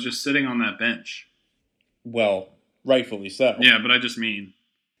 Julio is just sitting on that bench. Well, rightfully so. Yeah, but I just mean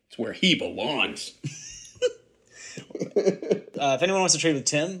It's where he belongs. If anyone wants to trade with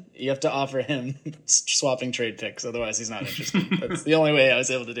Tim, you have to offer him swapping trade picks. Otherwise, he's not interested. That's the only way I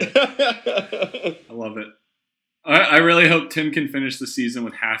was able to do it. I love it. I really hope Tim can finish the season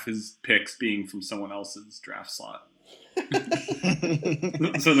with half his picks being from someone else's draft slot.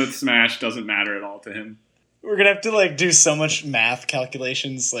 So that Smash doesn't matter at all to him. We're going to have to do so much math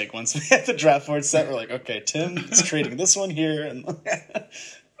calculations. Once we have the draft board set, we're like, okay, Tim is trading this one here. And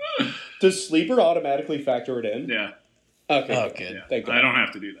Does Sleeper automatically factor it in? Yeah. Okay. Oh, good. Yeah. Thank God. I don't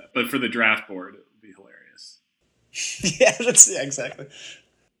have to do that. But for the draft board, it would be hilarious. yeah, exactly.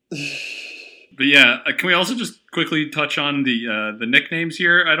 But yeah, can we also just quickly touch on the nicknames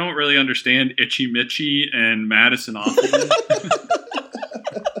here? I don't really understand Itchy Mitchy and Madison Offerman.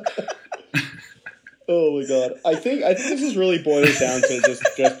 Oh my God! I think this is really boils down to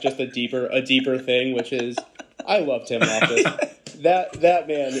just a deeper thing, which is I love Tim Loftus. That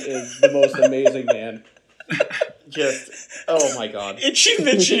man is the most amazing man. Oh my God! Itchy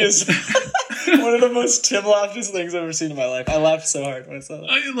Mitchy is one of the most Tim Loftus things I've ever seen in my life. I laughed so hard when I saw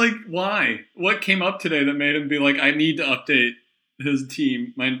that. Why? What came up today that made him be like, I need to update his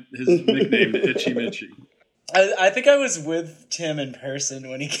team, his nickname to Itchy Mitchy? I think I was with Tim in person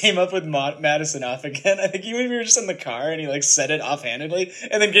when he came up with Madison off again. I think we were just in the car and he said it offhandedly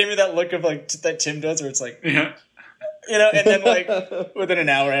and then gave me that look of that Tim does where it's yeah. And then within an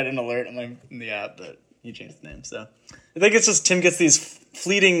hour I had an alert in the app that he changed the name. So I think it's just Tim gets these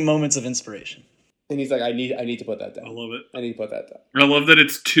fleeting moments of inspiration. And he's like, I need to put that down. I love it. I need to put that down. I love that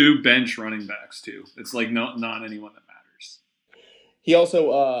it's two bench running backs too. It's not anyone that matters. He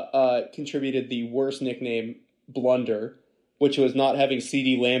also contributed the worst nickname, Blunder, which was not having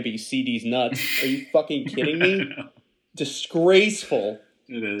CD Lamb be CD's nuts. Are you fucking kidding me? Disgraceful.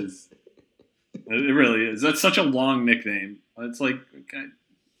 It is. It really is. That's such a long nickname. It's like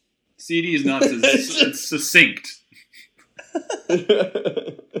CD's nuts it's succinct.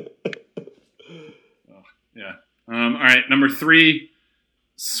 Yeah. All right. Number 3,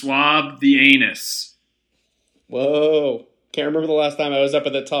 Swab the Anus. Whoa. Can't remember the last time I was up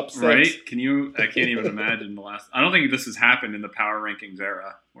at the top 6. Right? I can't even imagine the last. I don't think this has happened in the power rankings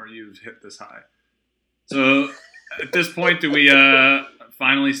era where you've hit this high. So at this point, do we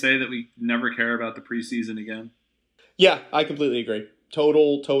finally say that we never care about the preseason again? Yeah, I completely agree.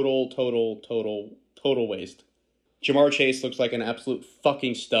 Total waste. Jamar Chase looks like an absolute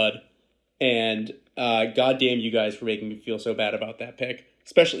fucking stud. And goddamn you guys for making me feel so bad about that pick.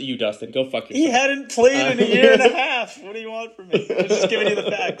 Especially you, Dustin. Go fuck yourself. He hadn't played in a year and a half. What do you want from me? I'm just giving you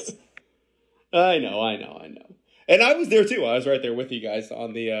the facts. I know. And I was there too. I was right there with you guys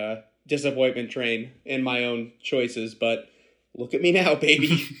on the disappointment train in my own choices. But look at me now,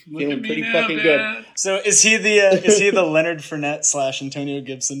 baby. Feeling pretty fucking good. So is he the Leonard Fournette / Antonio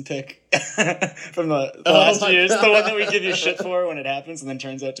Gibson pick from the last years? The one that we give you shit for when it happens and then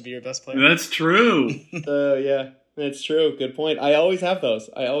turns out to be your best player? That's true. Yeah. It's true. Good point. I always have those.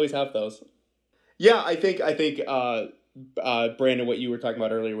 Yeah, I think Brandon, what you were talking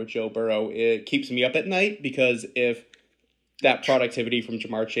about earlier with Joe Burrow, it keeps me up at night because if that productivity from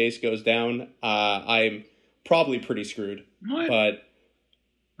Jamar Chase goes down, I'm probably pretty screwed. What? But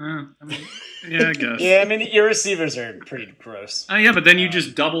yeah, I guess. Yeah, I mean your receivers are pretty gross. Yeah, but then you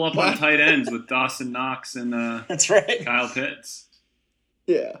just double up on tight ends with Dawson Knox and that's right, Kyle Pitts.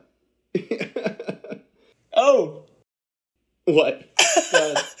 Yeah. Oh. What?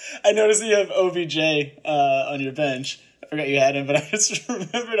 I noticed that you have OBJ on your bench. I forgot you had him, but I just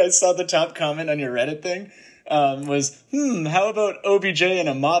remembered I saw the top comment on your Reddit thing was, how about OBJ and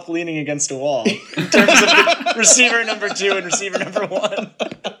a mop leaning against a wall in terms of receiver number 2 and receiver number 1?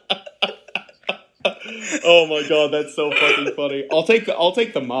 Oh my God, that's so fucking funny. I'll take the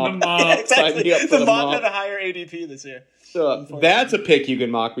mop. The mop. Yeah, exactly. Sign me up for The mop mop. had a higher ADP this year. That's a pick you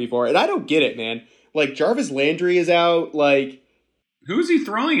can mock me for. And I don't get it, man. Jarvis Landry is out. Who is he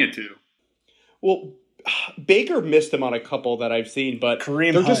throwing it to? Well, Baker missed him on a couple that I've seen, but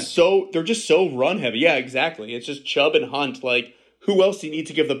Kareem they're Hunt. just so run heavy. Yeah, exactly. It's just Chubb and Hunt. Like, who else do you need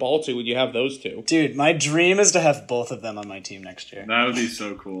to give the ball to when you have those two? Dude, my dream is to have both of them on my team next year. That would be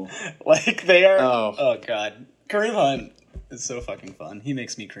so cool. Like, they are... Oh. Oh, God. Kareem Hunt is so fucking fun. He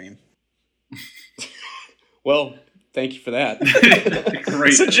makes me cream. Well, thank you for that.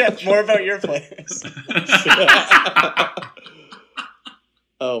 Great. So, Jeff, more about your players.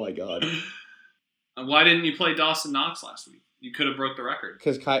 Oh, my God. Why didn't you play Dawson Knox last week? You could have broke the record.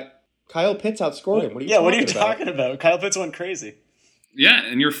 Because Kyle Pitts outscored him. What are you What are you talking about? talking about? Kyle Pitts went crazy. Yeah,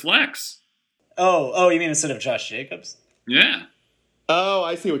 and your flex. Oh, you mean instead of Josh Jacobs? Yeah. Oh,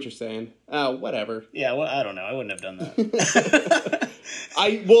 I see what you're saying. Whatever. Yeah, well, I don't know. I wouldn't have done that.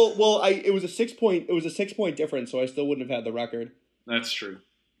 It was a 6 point. It was a 6 point difference, so I still wouldn't have had the record. That's true.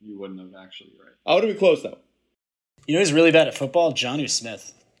 You wouldn't have actually, right? I would have been close though. You know who's really bad at football? Jonnu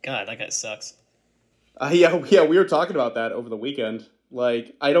Smith. God, that guy sucks. Yeah, we were talking about that over the weekend.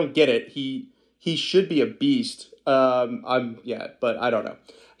 Like, I don't get it. He should be a beast. But I don't know.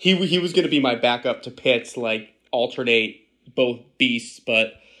 He was going to be my backup to Pitts, like alternate both beasts,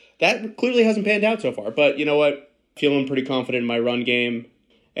 but that clearly hasn't panned out so far. But you know what? Feeling pretty confident in my run game,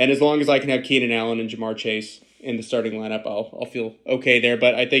 and as long as I can have Keenan Allen and Jamar Chase in the starting lineup, I'll feel okay there.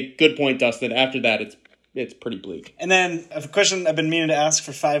 But I think good point, Dustin. After that, it's pretty bleak. And then a question I've been meaning to ask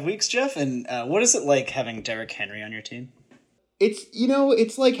for 5 weeks, Jeff. And what is it like having Derrick Henry on your team?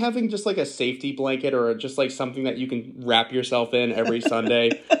 It's like having just like a safety blanket or just like something that you can wrap yourself in every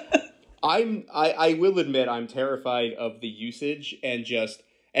Sunday. I will admit I'm terrified of the usage and just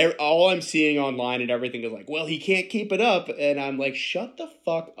all I'm seeing online and everything is like, well, he can't keep it up, and I'm like, shut the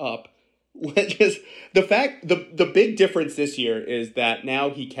fuck up. Just the big difference this year is that now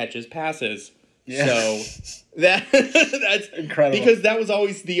he catches passes. Yeah. So that's incredible, because that was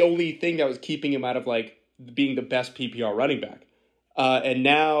always the only thing that was keeping him out of like being the best PPR running back. And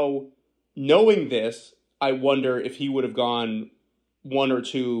now knowing this, I wonder if he would have gone 1 or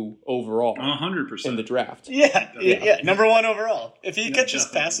 2 overall 100% in the draft. Yeah. Number 1 overall. If he catches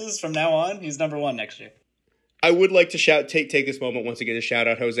definitely. passes from now on, he's number 1 next year. I would like to take this moment once again to shout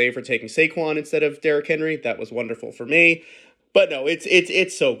out Jose for taking Saquon instead of Derrick Henry. That was wonderful for me. But no,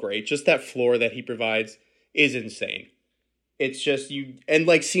 it's so great. Just that floor that he provides is insane. It's just and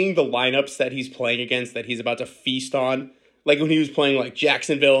like seeing the lineups that he's playing against that he's about to feast on. Like when he was playing like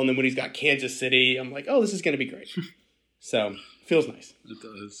Jacksonville and then when he's got Kansas City, I'm like, oh, this is going to be great. So, feels nice. It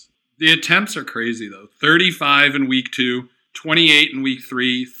does. The attempts are crazy, though. 35 in week 2, 28 in week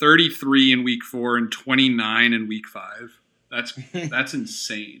 3, 33 in week 4, and 29 in week 5. That's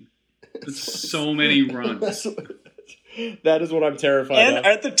insane. That's so many runs. That is what I'm terrified And of.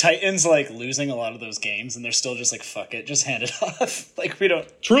 aren't the Titans like losing a lot of those games and they're still just like, fuck it, just hand it off? Like, we don't.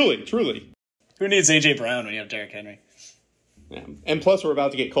 Truly. Who needs AJ Brown when you have Derrick Henry? Yeah. And plus, we're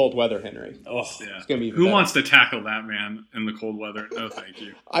about to get cold weather, Henry. Oh, Yeah. It's gonna be even Who better. wants to tackle that man in the cold weather? No, thank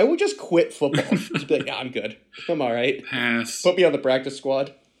you. I would just quit football. Just be like, yeah, I'm good. I'm all right. Pass. Put me on the practice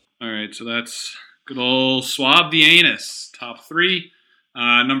squad. All right, so that's good old swab the anus. Top 3.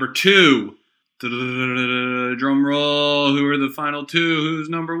 Number 2. Drum roll. Who are the final 2? Who's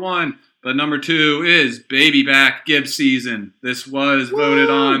number 1? But number 2 is baby back Gibbs season. This was voted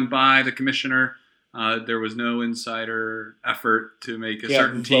on by the commissioner. There was no insider effort to make a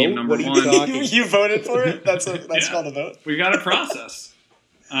certain team number What are you 1. talking- you voted for it? That's Yeah. called a vote. We got a process.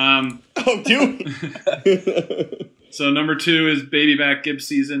 Oh, dude. So number 2 is baby back Gibbs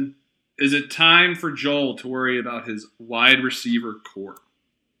season. Is it time for Joel to worry about his wide receiver core?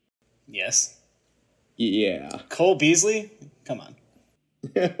 Yes. Yeah. Cole Beasley? Come on.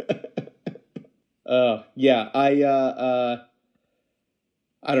 Yeah. I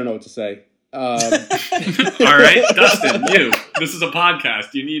don't know what to say. All right, Dustin, this is a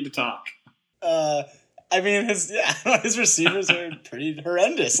podcast. You need to talk. I mean, his receivers are pretty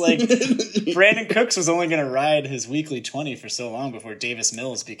horrendous. Like, Brandon Cooks was only going to ride his weekly 20 for so long before Davis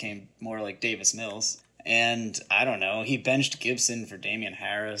Mills became more like Davis Mills. And I don't know, he benched Gibson for Damian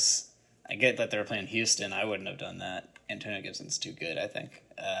Harris. I get that they were playing Houston. I wouldn't have done that. Antonio Gibson's too good, I think.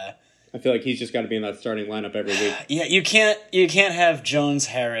 I feel like he's just got to be in that starting lineup every week. Yeah, you can't have Jones,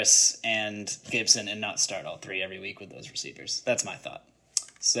 Harris, and Gibson and not start all 3 every week with those receivers. That's my thought.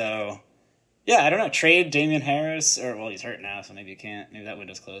 So, yeah, I don't know. Trade Damian Harris, he's hurt now, so maybe you can't. Maybe that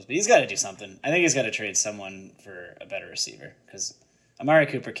window's closed. But he's got to do something. I think he's got to trade someone for a better receiver because Amari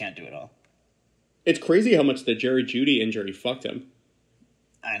Cooper can't do it all. It's crazy how much the Jerry Jeudy injury fucked him.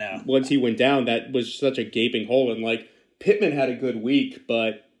 I know. Once he went down, that was such a gaping hole. And, like, Pittman had a good week,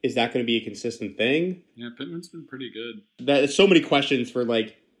 but is that going to be a consistent thing? Yeah, Pittman's been pretty good. There's so many questions for,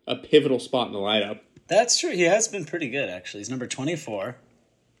 like, a pivotal spot in the lineup. That's true. He has been pretty good, actually. He's number 24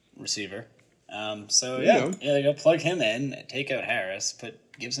 receiver. So, yeah, there you go. Plug him in, take out Harris, put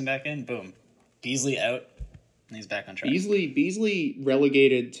Gibson back in, boom. Beasley out, and he's back on track. Beasley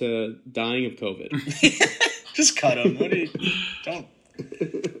relegated to dying of COVID. Just cut him. Don't.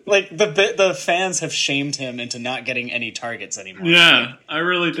 Like, the fans have shamed him into not getting any targets anymore. Yeah, I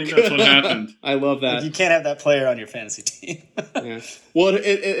really think that's what happened. I love that. Like, you can't have that player on your fantasy team. Yeah. Well,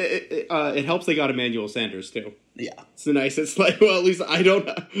 it helps they got Emmanuel Sanders, too. Yeah. It's the nicest. Like, well, at least I don't.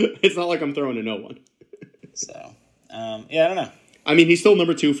 It's not like I'm throwing to no one. So, yeah, I don't know. I mean, he's still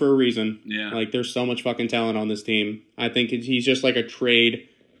number 2 for a reason. Yeah. Like, there's so much fucking talent on this team. I think he's just like a trade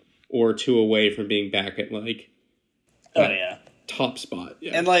or 2 away from being back at, like, yeah. top spot.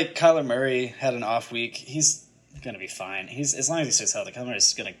 Yeah. And, like, Kyler Murray had an off week. He's going to be fine. As long as he stays healthy, Kyler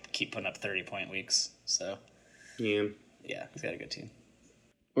Murray's going to keep putting up 30-point weeks. So, yeah, he's got a good team.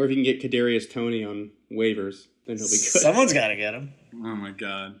 Or if you can get Kadarius Toney on waivers, then he'll be good. Someone's got to get him. Oh, my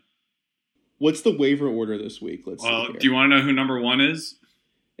God. What's the waiver order this week? Let's see here. Do you want to know who number 1 is?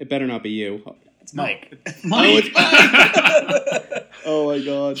 It better not be you. It's Mike. Mike. Oh, my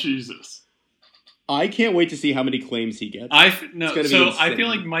God. Jesus. I can't wait to see how many claims he gets. I feel insane.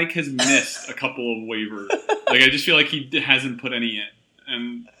 like Mike has missed a couple of waivers. Like, I just feel like he hasn't put any in.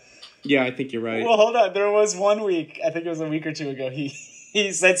 And yeah, I think you're right. Well, hold on. There was 1 week, I think it was a week or 2 ago, he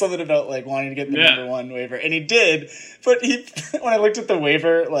said something about, like, wanting to get the number 1 waiver, and he did, but when I looked at the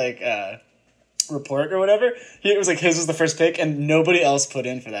waiver, like, report or whatever, it was like his was the first pick, and nobody else put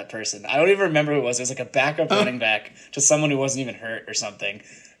in for that person. I don't even remember who it was. It was like a backup running back to someone who wasn't even hurt or something.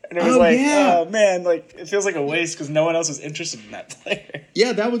 And it was oh man, like, it feels like a waste because no one else was interested in that player.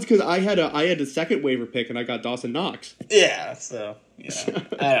 Yeah, that was because I had a second waiver pick and I got Dawson Knox. Yeah, so,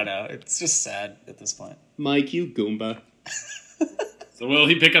 I don't know. It's just sad at this point. Mike, you Goomba. So will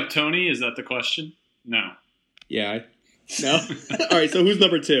he pick up Toney? Is that the question? No. Yeah. No? All right, so who's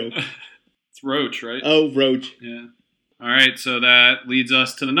number 2? It's Roach, right? Oh, Roach. Yeah. All right, so that leads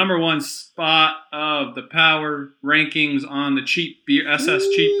us to the number 1 spot of the power rankings on the cheap beer, SS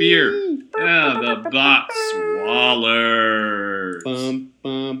Cheap Beer. Yeah, the Bot Swallers. Bum,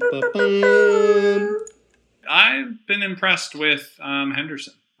 bum, bum, bum. I've been impressed with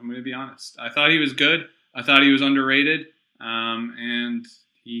Henderson. I'm going to be honest. I thought he was good. I thought he was underrated, and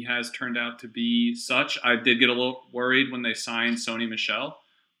he has turned out to be such. I did get a little worried when they signed Sony Michel,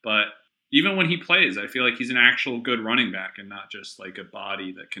 but even when he plays, I feel like he's an actual good running back and not just like a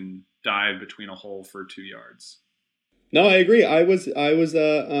body that can dive between a hole for 2 yards. No, I agree. I was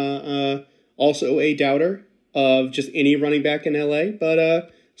also a doubter of just any running back in LA,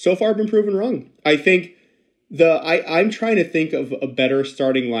 but so far I've been proven wrong. I think I'm trying to think of a better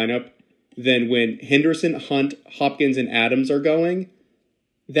starting lineup than when Henderson, Hunt, Hopkins, and Adams are going.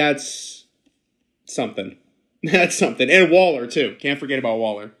 That's something. That's something. And Waller too. Can't forget about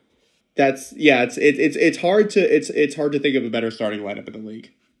Waller. It's hard to think of a better starting lineup in the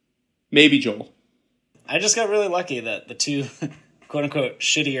league. Maybe Joel. I just got really lucky that the 2 quote unquote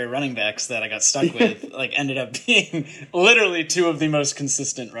shittier running backs that I got stuck with like ended up being literally 2 of the most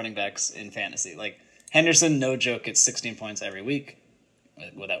consistent running backs in fantasy. Like Henderson, no joke, gets 16 points every week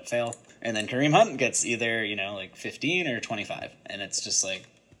without fail. And then Kareem Hunt gets either, like 15 or 25. And it's just like,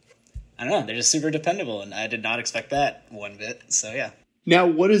 I don't know, they're just super dependable, and I did not expect that one bit. So yeah. Now,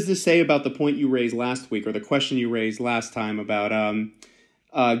 what does this say about the point you raised last week, or the question you raised last time about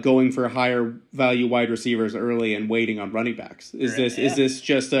going for higher value wide receivers early and waiting on running backs? Is this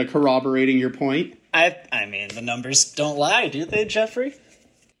just corroborating your point? I mean, the numbers don't lie, do they, Jeffrey?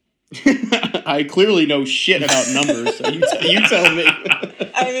 I clearly know shit about numbers, so you tell me.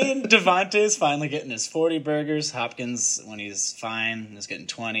 I mean, Devontae's finally getting his 40 burgers. Hopkins, when he's fine, is getting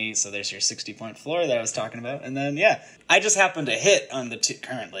 20. So there's your 60-point floor that I was talking about. And then, I just happened to hit on the 2,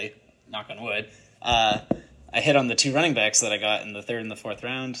 currently, knock on wood, I hit on the 2 running backs that I got in the 3rd and the 4th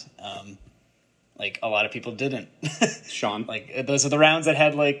round. Like, a lot of people didn't. Sean. Like, those are the rounds that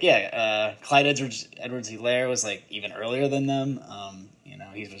had, Clyde Edwards-Helaire was, even earlier than them.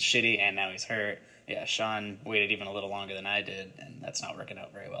 He was shitty, and now he's hurt. Yeah, Sean waited even a little longer than I did, and that's not working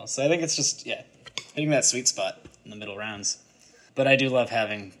out very well. So I think it's just, hitting that sweet spot in the middle rounds. But I do love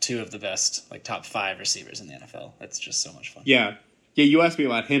having 2 of the best, top 5 receivers in the NFL. That's just so much fun. Yeah. Yeah, you asked me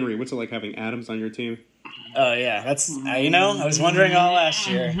about Henry. What's it like having Adams on your team? Oh, yeah. That's, I was wondering all last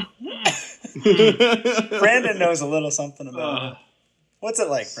year. Brandon knows a little something about it. What's it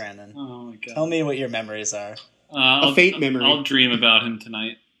like, Brandon? Oh, my God. Tell me what your memories are. A faint memory. I'll dream about him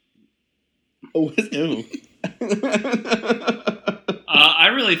tonight. Oh, ew. I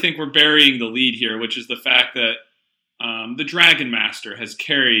really think we're burying the lead here, which is the fact that the Dragon Master has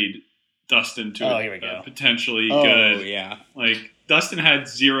carried Dustin to Here we go. potentially Oh, good. yeah. Like, Dustin had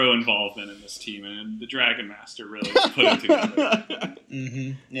zero involvement in this team, and the Dragon Master really put it together.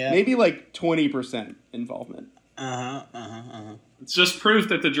 Yeah. Maybe like 20% involvement. It's just proof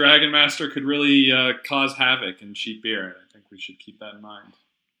that the Dragon Master could really cause havoc in cheap beer. I think we should keep that in mind.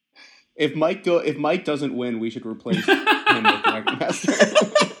 If Mike doesn't win, we should replace him with Dragon Master.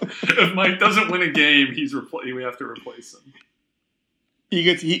 If Mike doesn't win a game, we have to replace him. he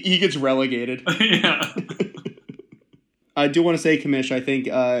gets relegated. Yeah. I do want to say, Kamish, I think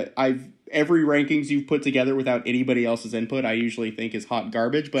every rankings you've put together without anybody else's input, I usually think is hot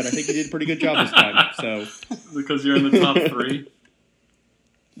garbage, but I think you did a pretty good job this time. So, Because you're in the top 3.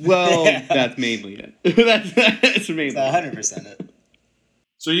 well, that's mainly it. That's mainly it. 100% it.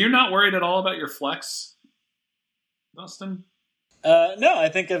 So you're not worried at all about your flex, Dustin? No, I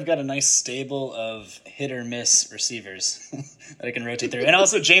think I've got a nice stable of hit or miss receivers that I can rotate through. And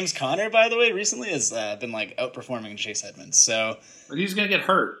also James Conner, by the way, recently has been like outperforming Chase Edmonds. So, But he's going to get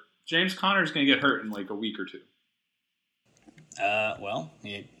hurt. James Conner's going to get hurt in like a week or 2.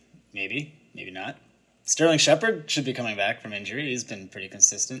 maybe not. Sterling Shepard should be coming back from injury. He's been pretty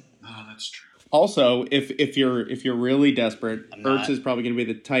consistent. Oh, that's true. Also, if you're really desperate, I'm not. Ertz is probably going to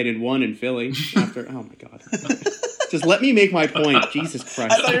be the tight end 1 in Philly after. Oh my god! Just let me make my point. Jesus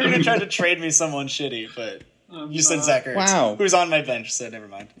Christ! I thought you were going to try to trade me someone shitty, but you said Zach Ertz, Wow. who's on my bench, so never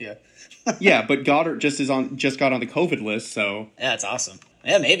mind. Yeah. Yeah, but Goddard just got on the COVID list, so Yeah, it's awesome.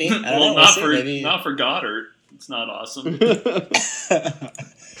 Yeah, maybe. I don't know. Well, We'll see. Maybe. not for Goddard. It's not awesome.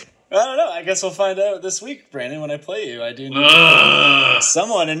 I don't know. I guess we'll find out this week, Brandon, when I play you. I do need Ugh.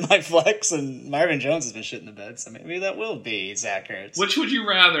 someone in my flex, and Marvin Jones has been shitting the bed, so maybe that will be Zach Ertz. Which would you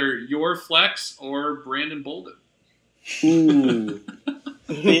rather, your flex or Brandon Bolden? ooh.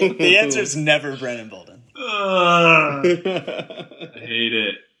 The answer is never Brandon Bolden. Ugh. I hate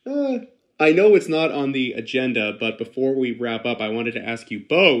it. I know it's not on the agenda, but before we wrap up, I wanted to ask you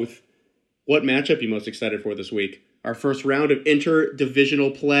both what matchup you most excited for this week. Our first round of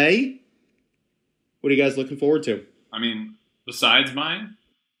interdivisional play. What are you guys looking forward to? I mean, besides mine,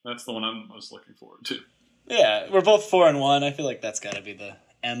 that's the one I'm most looking forward to. Yeah, we're both 4-1. I feel like that's got to be the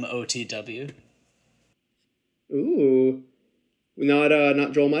MOTW. Ooh, not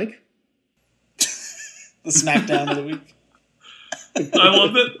Joel Mike. The SmackDown of the week. I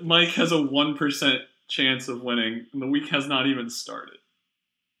love that Mike has a 1% chance of winning, and the week has not even started.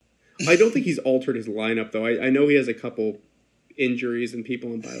 I don't think he's altered his lineup though. I know he has a couple injuries and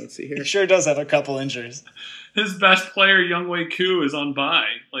people on bye. Let's see He here. sure does have a couple injuries. His best player, Younghoe Koo, is on bye.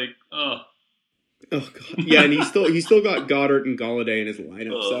 Like, Oh god, yeah, and he's still got Goddard and Golladay in his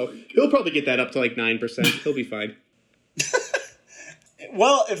lineup, so he'll probably get that up to like 9%. He'll be fine.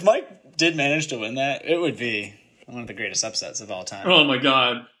 Well, if Mike did manage to win that, it would be one of the greatest upsets of all time. oh my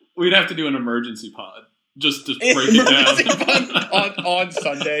god. We'd have to do an emergency pod. Just to break it down. on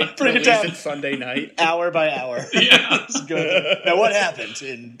Sunday. Break it release down. Sunday night. Hour by hour. Yeah. It's good. Now, what happened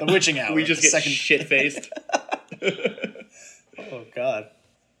in the witching hour? We just the get shit-faced. Oh, God.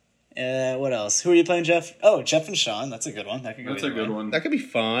 What else? Who are you playing, Jeff? Oh, Jeff and Sean. That's a good one. That could go That's a either good way. one. That could be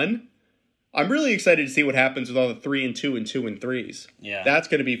fun. I'm really excited to see what happens with all the 3-2 and 2-3s. Yeah. That's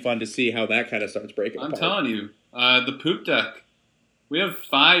going to be fun to see how that kind of starts breaking I'm apart. telling you, the poop deck. We have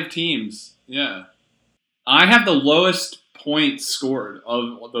 5 teams. Yeah. I have the lowest points scored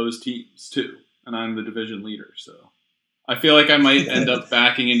of those teams, too. And I'm the division leader, so I feel like I might end up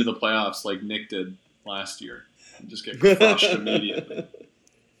backing into the playoffs like Nick did last year and just get crushed immediately.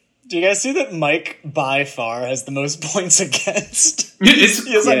 Do you guys see that Mike, by far, has the most points against? It's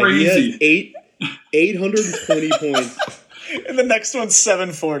He has, like, crazy. He has 820 points. And the next one's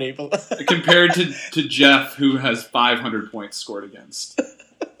 740. Compared to Jeff, who has 500 points scored against.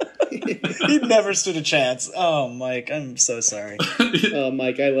 He never stood a chance. Oh, Mike, I'm so sorry. Oh,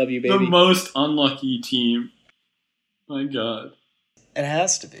 Mike, I love you, The baby. most unlucky team. My God. It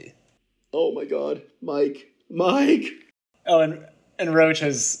has to be. Oh, my God. Mike. Oh, and Roach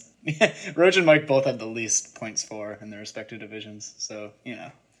has... Roach and Mike both have the least points for in their respective divisions. So, you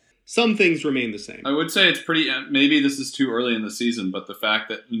know. Some things remain the same. I would say it's pretty. Maybe this is too early in the season, but the fact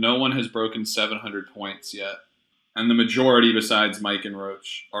that no one has broken 700 points yet, and the majority besides Mike and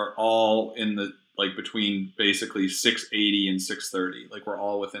Roach are all in the between basically 680 and 630. Like we're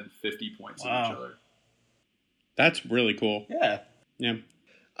all within 50 points of each other. That's really cool. Yeah. Yeah.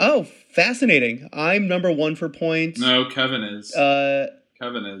 Oh, fascinating. I'm number 1 for points. No, Kevin is.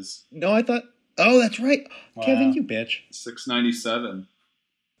 Kevin is No, I thought... Oh, that's right. Wow. Kevin, you bitch. 697.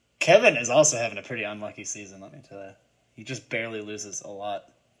 Kevin is also having a pretty unlucky season, let me tell you. He just barely loses a lot.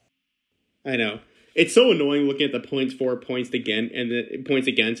 I know. It's so annoying looking at the points for, points against, and the points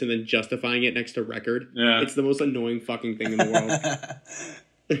against, and then justifying it next to record. Yeah. It's the most annoying fucking thing in the world.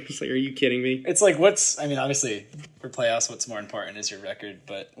 It's like, are you kidding me? It's like, obviously, for playoffs, what's more important is your record,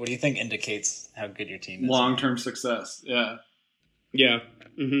 but what do you think indicates how good your team is? Long-term success. Yeah. Yeah.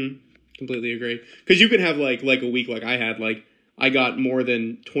 Completely agree. Because you can have, like a week like I had, like, I got more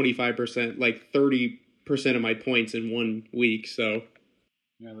than 25%, like 30% of my points in 1 week, so.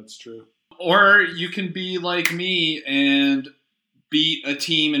 Yeah, that's true. Or you can be like me and beat a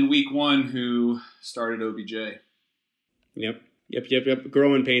team in week 1 who started OBJ. Yep.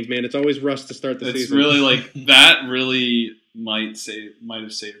 Growing pains, man. It's always Russ to start the season. It's really like that. Really might have saved my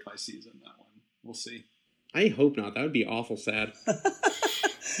season. That one. We'll see. I hope not. That would be awful sad.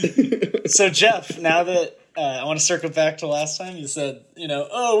 So Jeff, now that I want to circle back to last time, you said,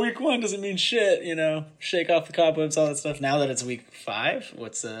 week 1 doesn't mean shit. Shake off the cobwebs, all that stuff. Now that it's week 5,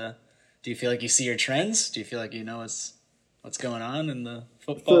 do you feel like you see your trends? Do you feel like you know what's going on in the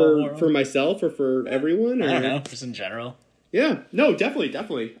football world? For myself or for everyone? Or? I don't know, just in general. Yeah, no,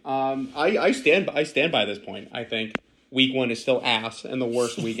 definitely. I stand by this point. I think week 1 is still ass and the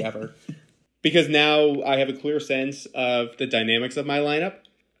worst week ever. Because now I have a clear sense of the dynamics of my lineup,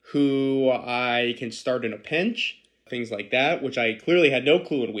 who I can start in a pinch, things like that, which I clearly had no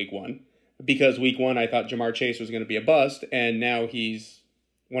clue in week 1. Because week 1 I thought Jamar Chase was going to be a bust, and now he's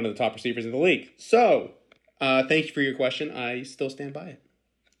one of the top receivers in the league. So, thank you for your question. I still stand by it.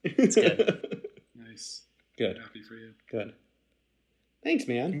 It's good. Nice. Good. Happy for you. Good. Thanks,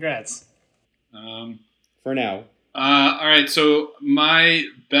 man. Congrats. For now. All right, so my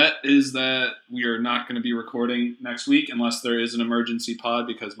bet is that we are not going to be recording next week unless there is an emergency pod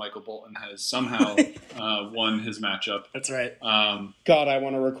because Michael Bolton has somehow won his matchup. That's right. God, I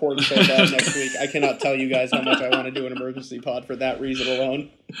want to record so bad next week. I cannot tell you guys how much I want to do an emergency pod for that reason alone.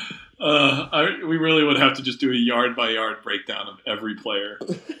 We really would have to just do a yard-by-yard breakdown of every player.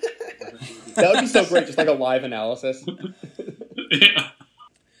 That would be so great, just like a live analysis. Yeah.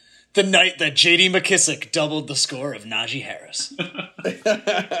 The night that J.D. McKissick doubled the score of Najee Harris.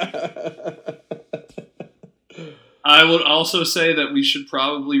 I would also say that we should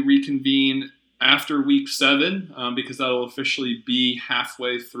probably reconvene after week 7 because that will officially be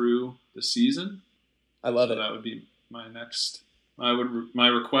halfway through the season. I love it. That would be my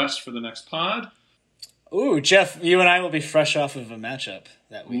request for the next pod. Ooh, Jeff, you and I will be fresh off of a matchup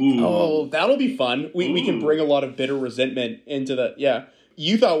that week. Ooh. Oh, that'll be fun. We can bring a lot of bitter resentment into the... Yeah.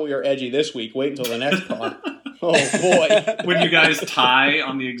 You thought we were edgy this week. Wait until the next pod. Oh, boy. When you guys tie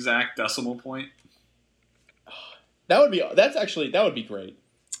on the exact decimal point. That would be great.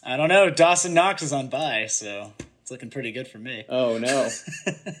 I don't know. Dawson Knox is on bye, so it's looking pretty good for me. Oh, no.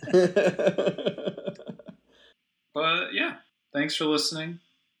 But, yeah. Thanks for listening.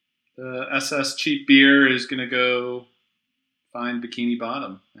 The SS Cheap Beer is going to go find Bikini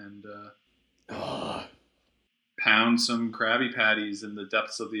Bottom and pound some Krabby Patties in the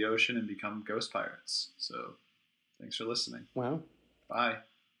depths of the ocean and become ghost pirates. So, thanks for listening. Wow. Bye.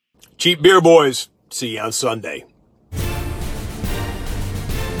 Cheap beer, boys. See you on Sunday.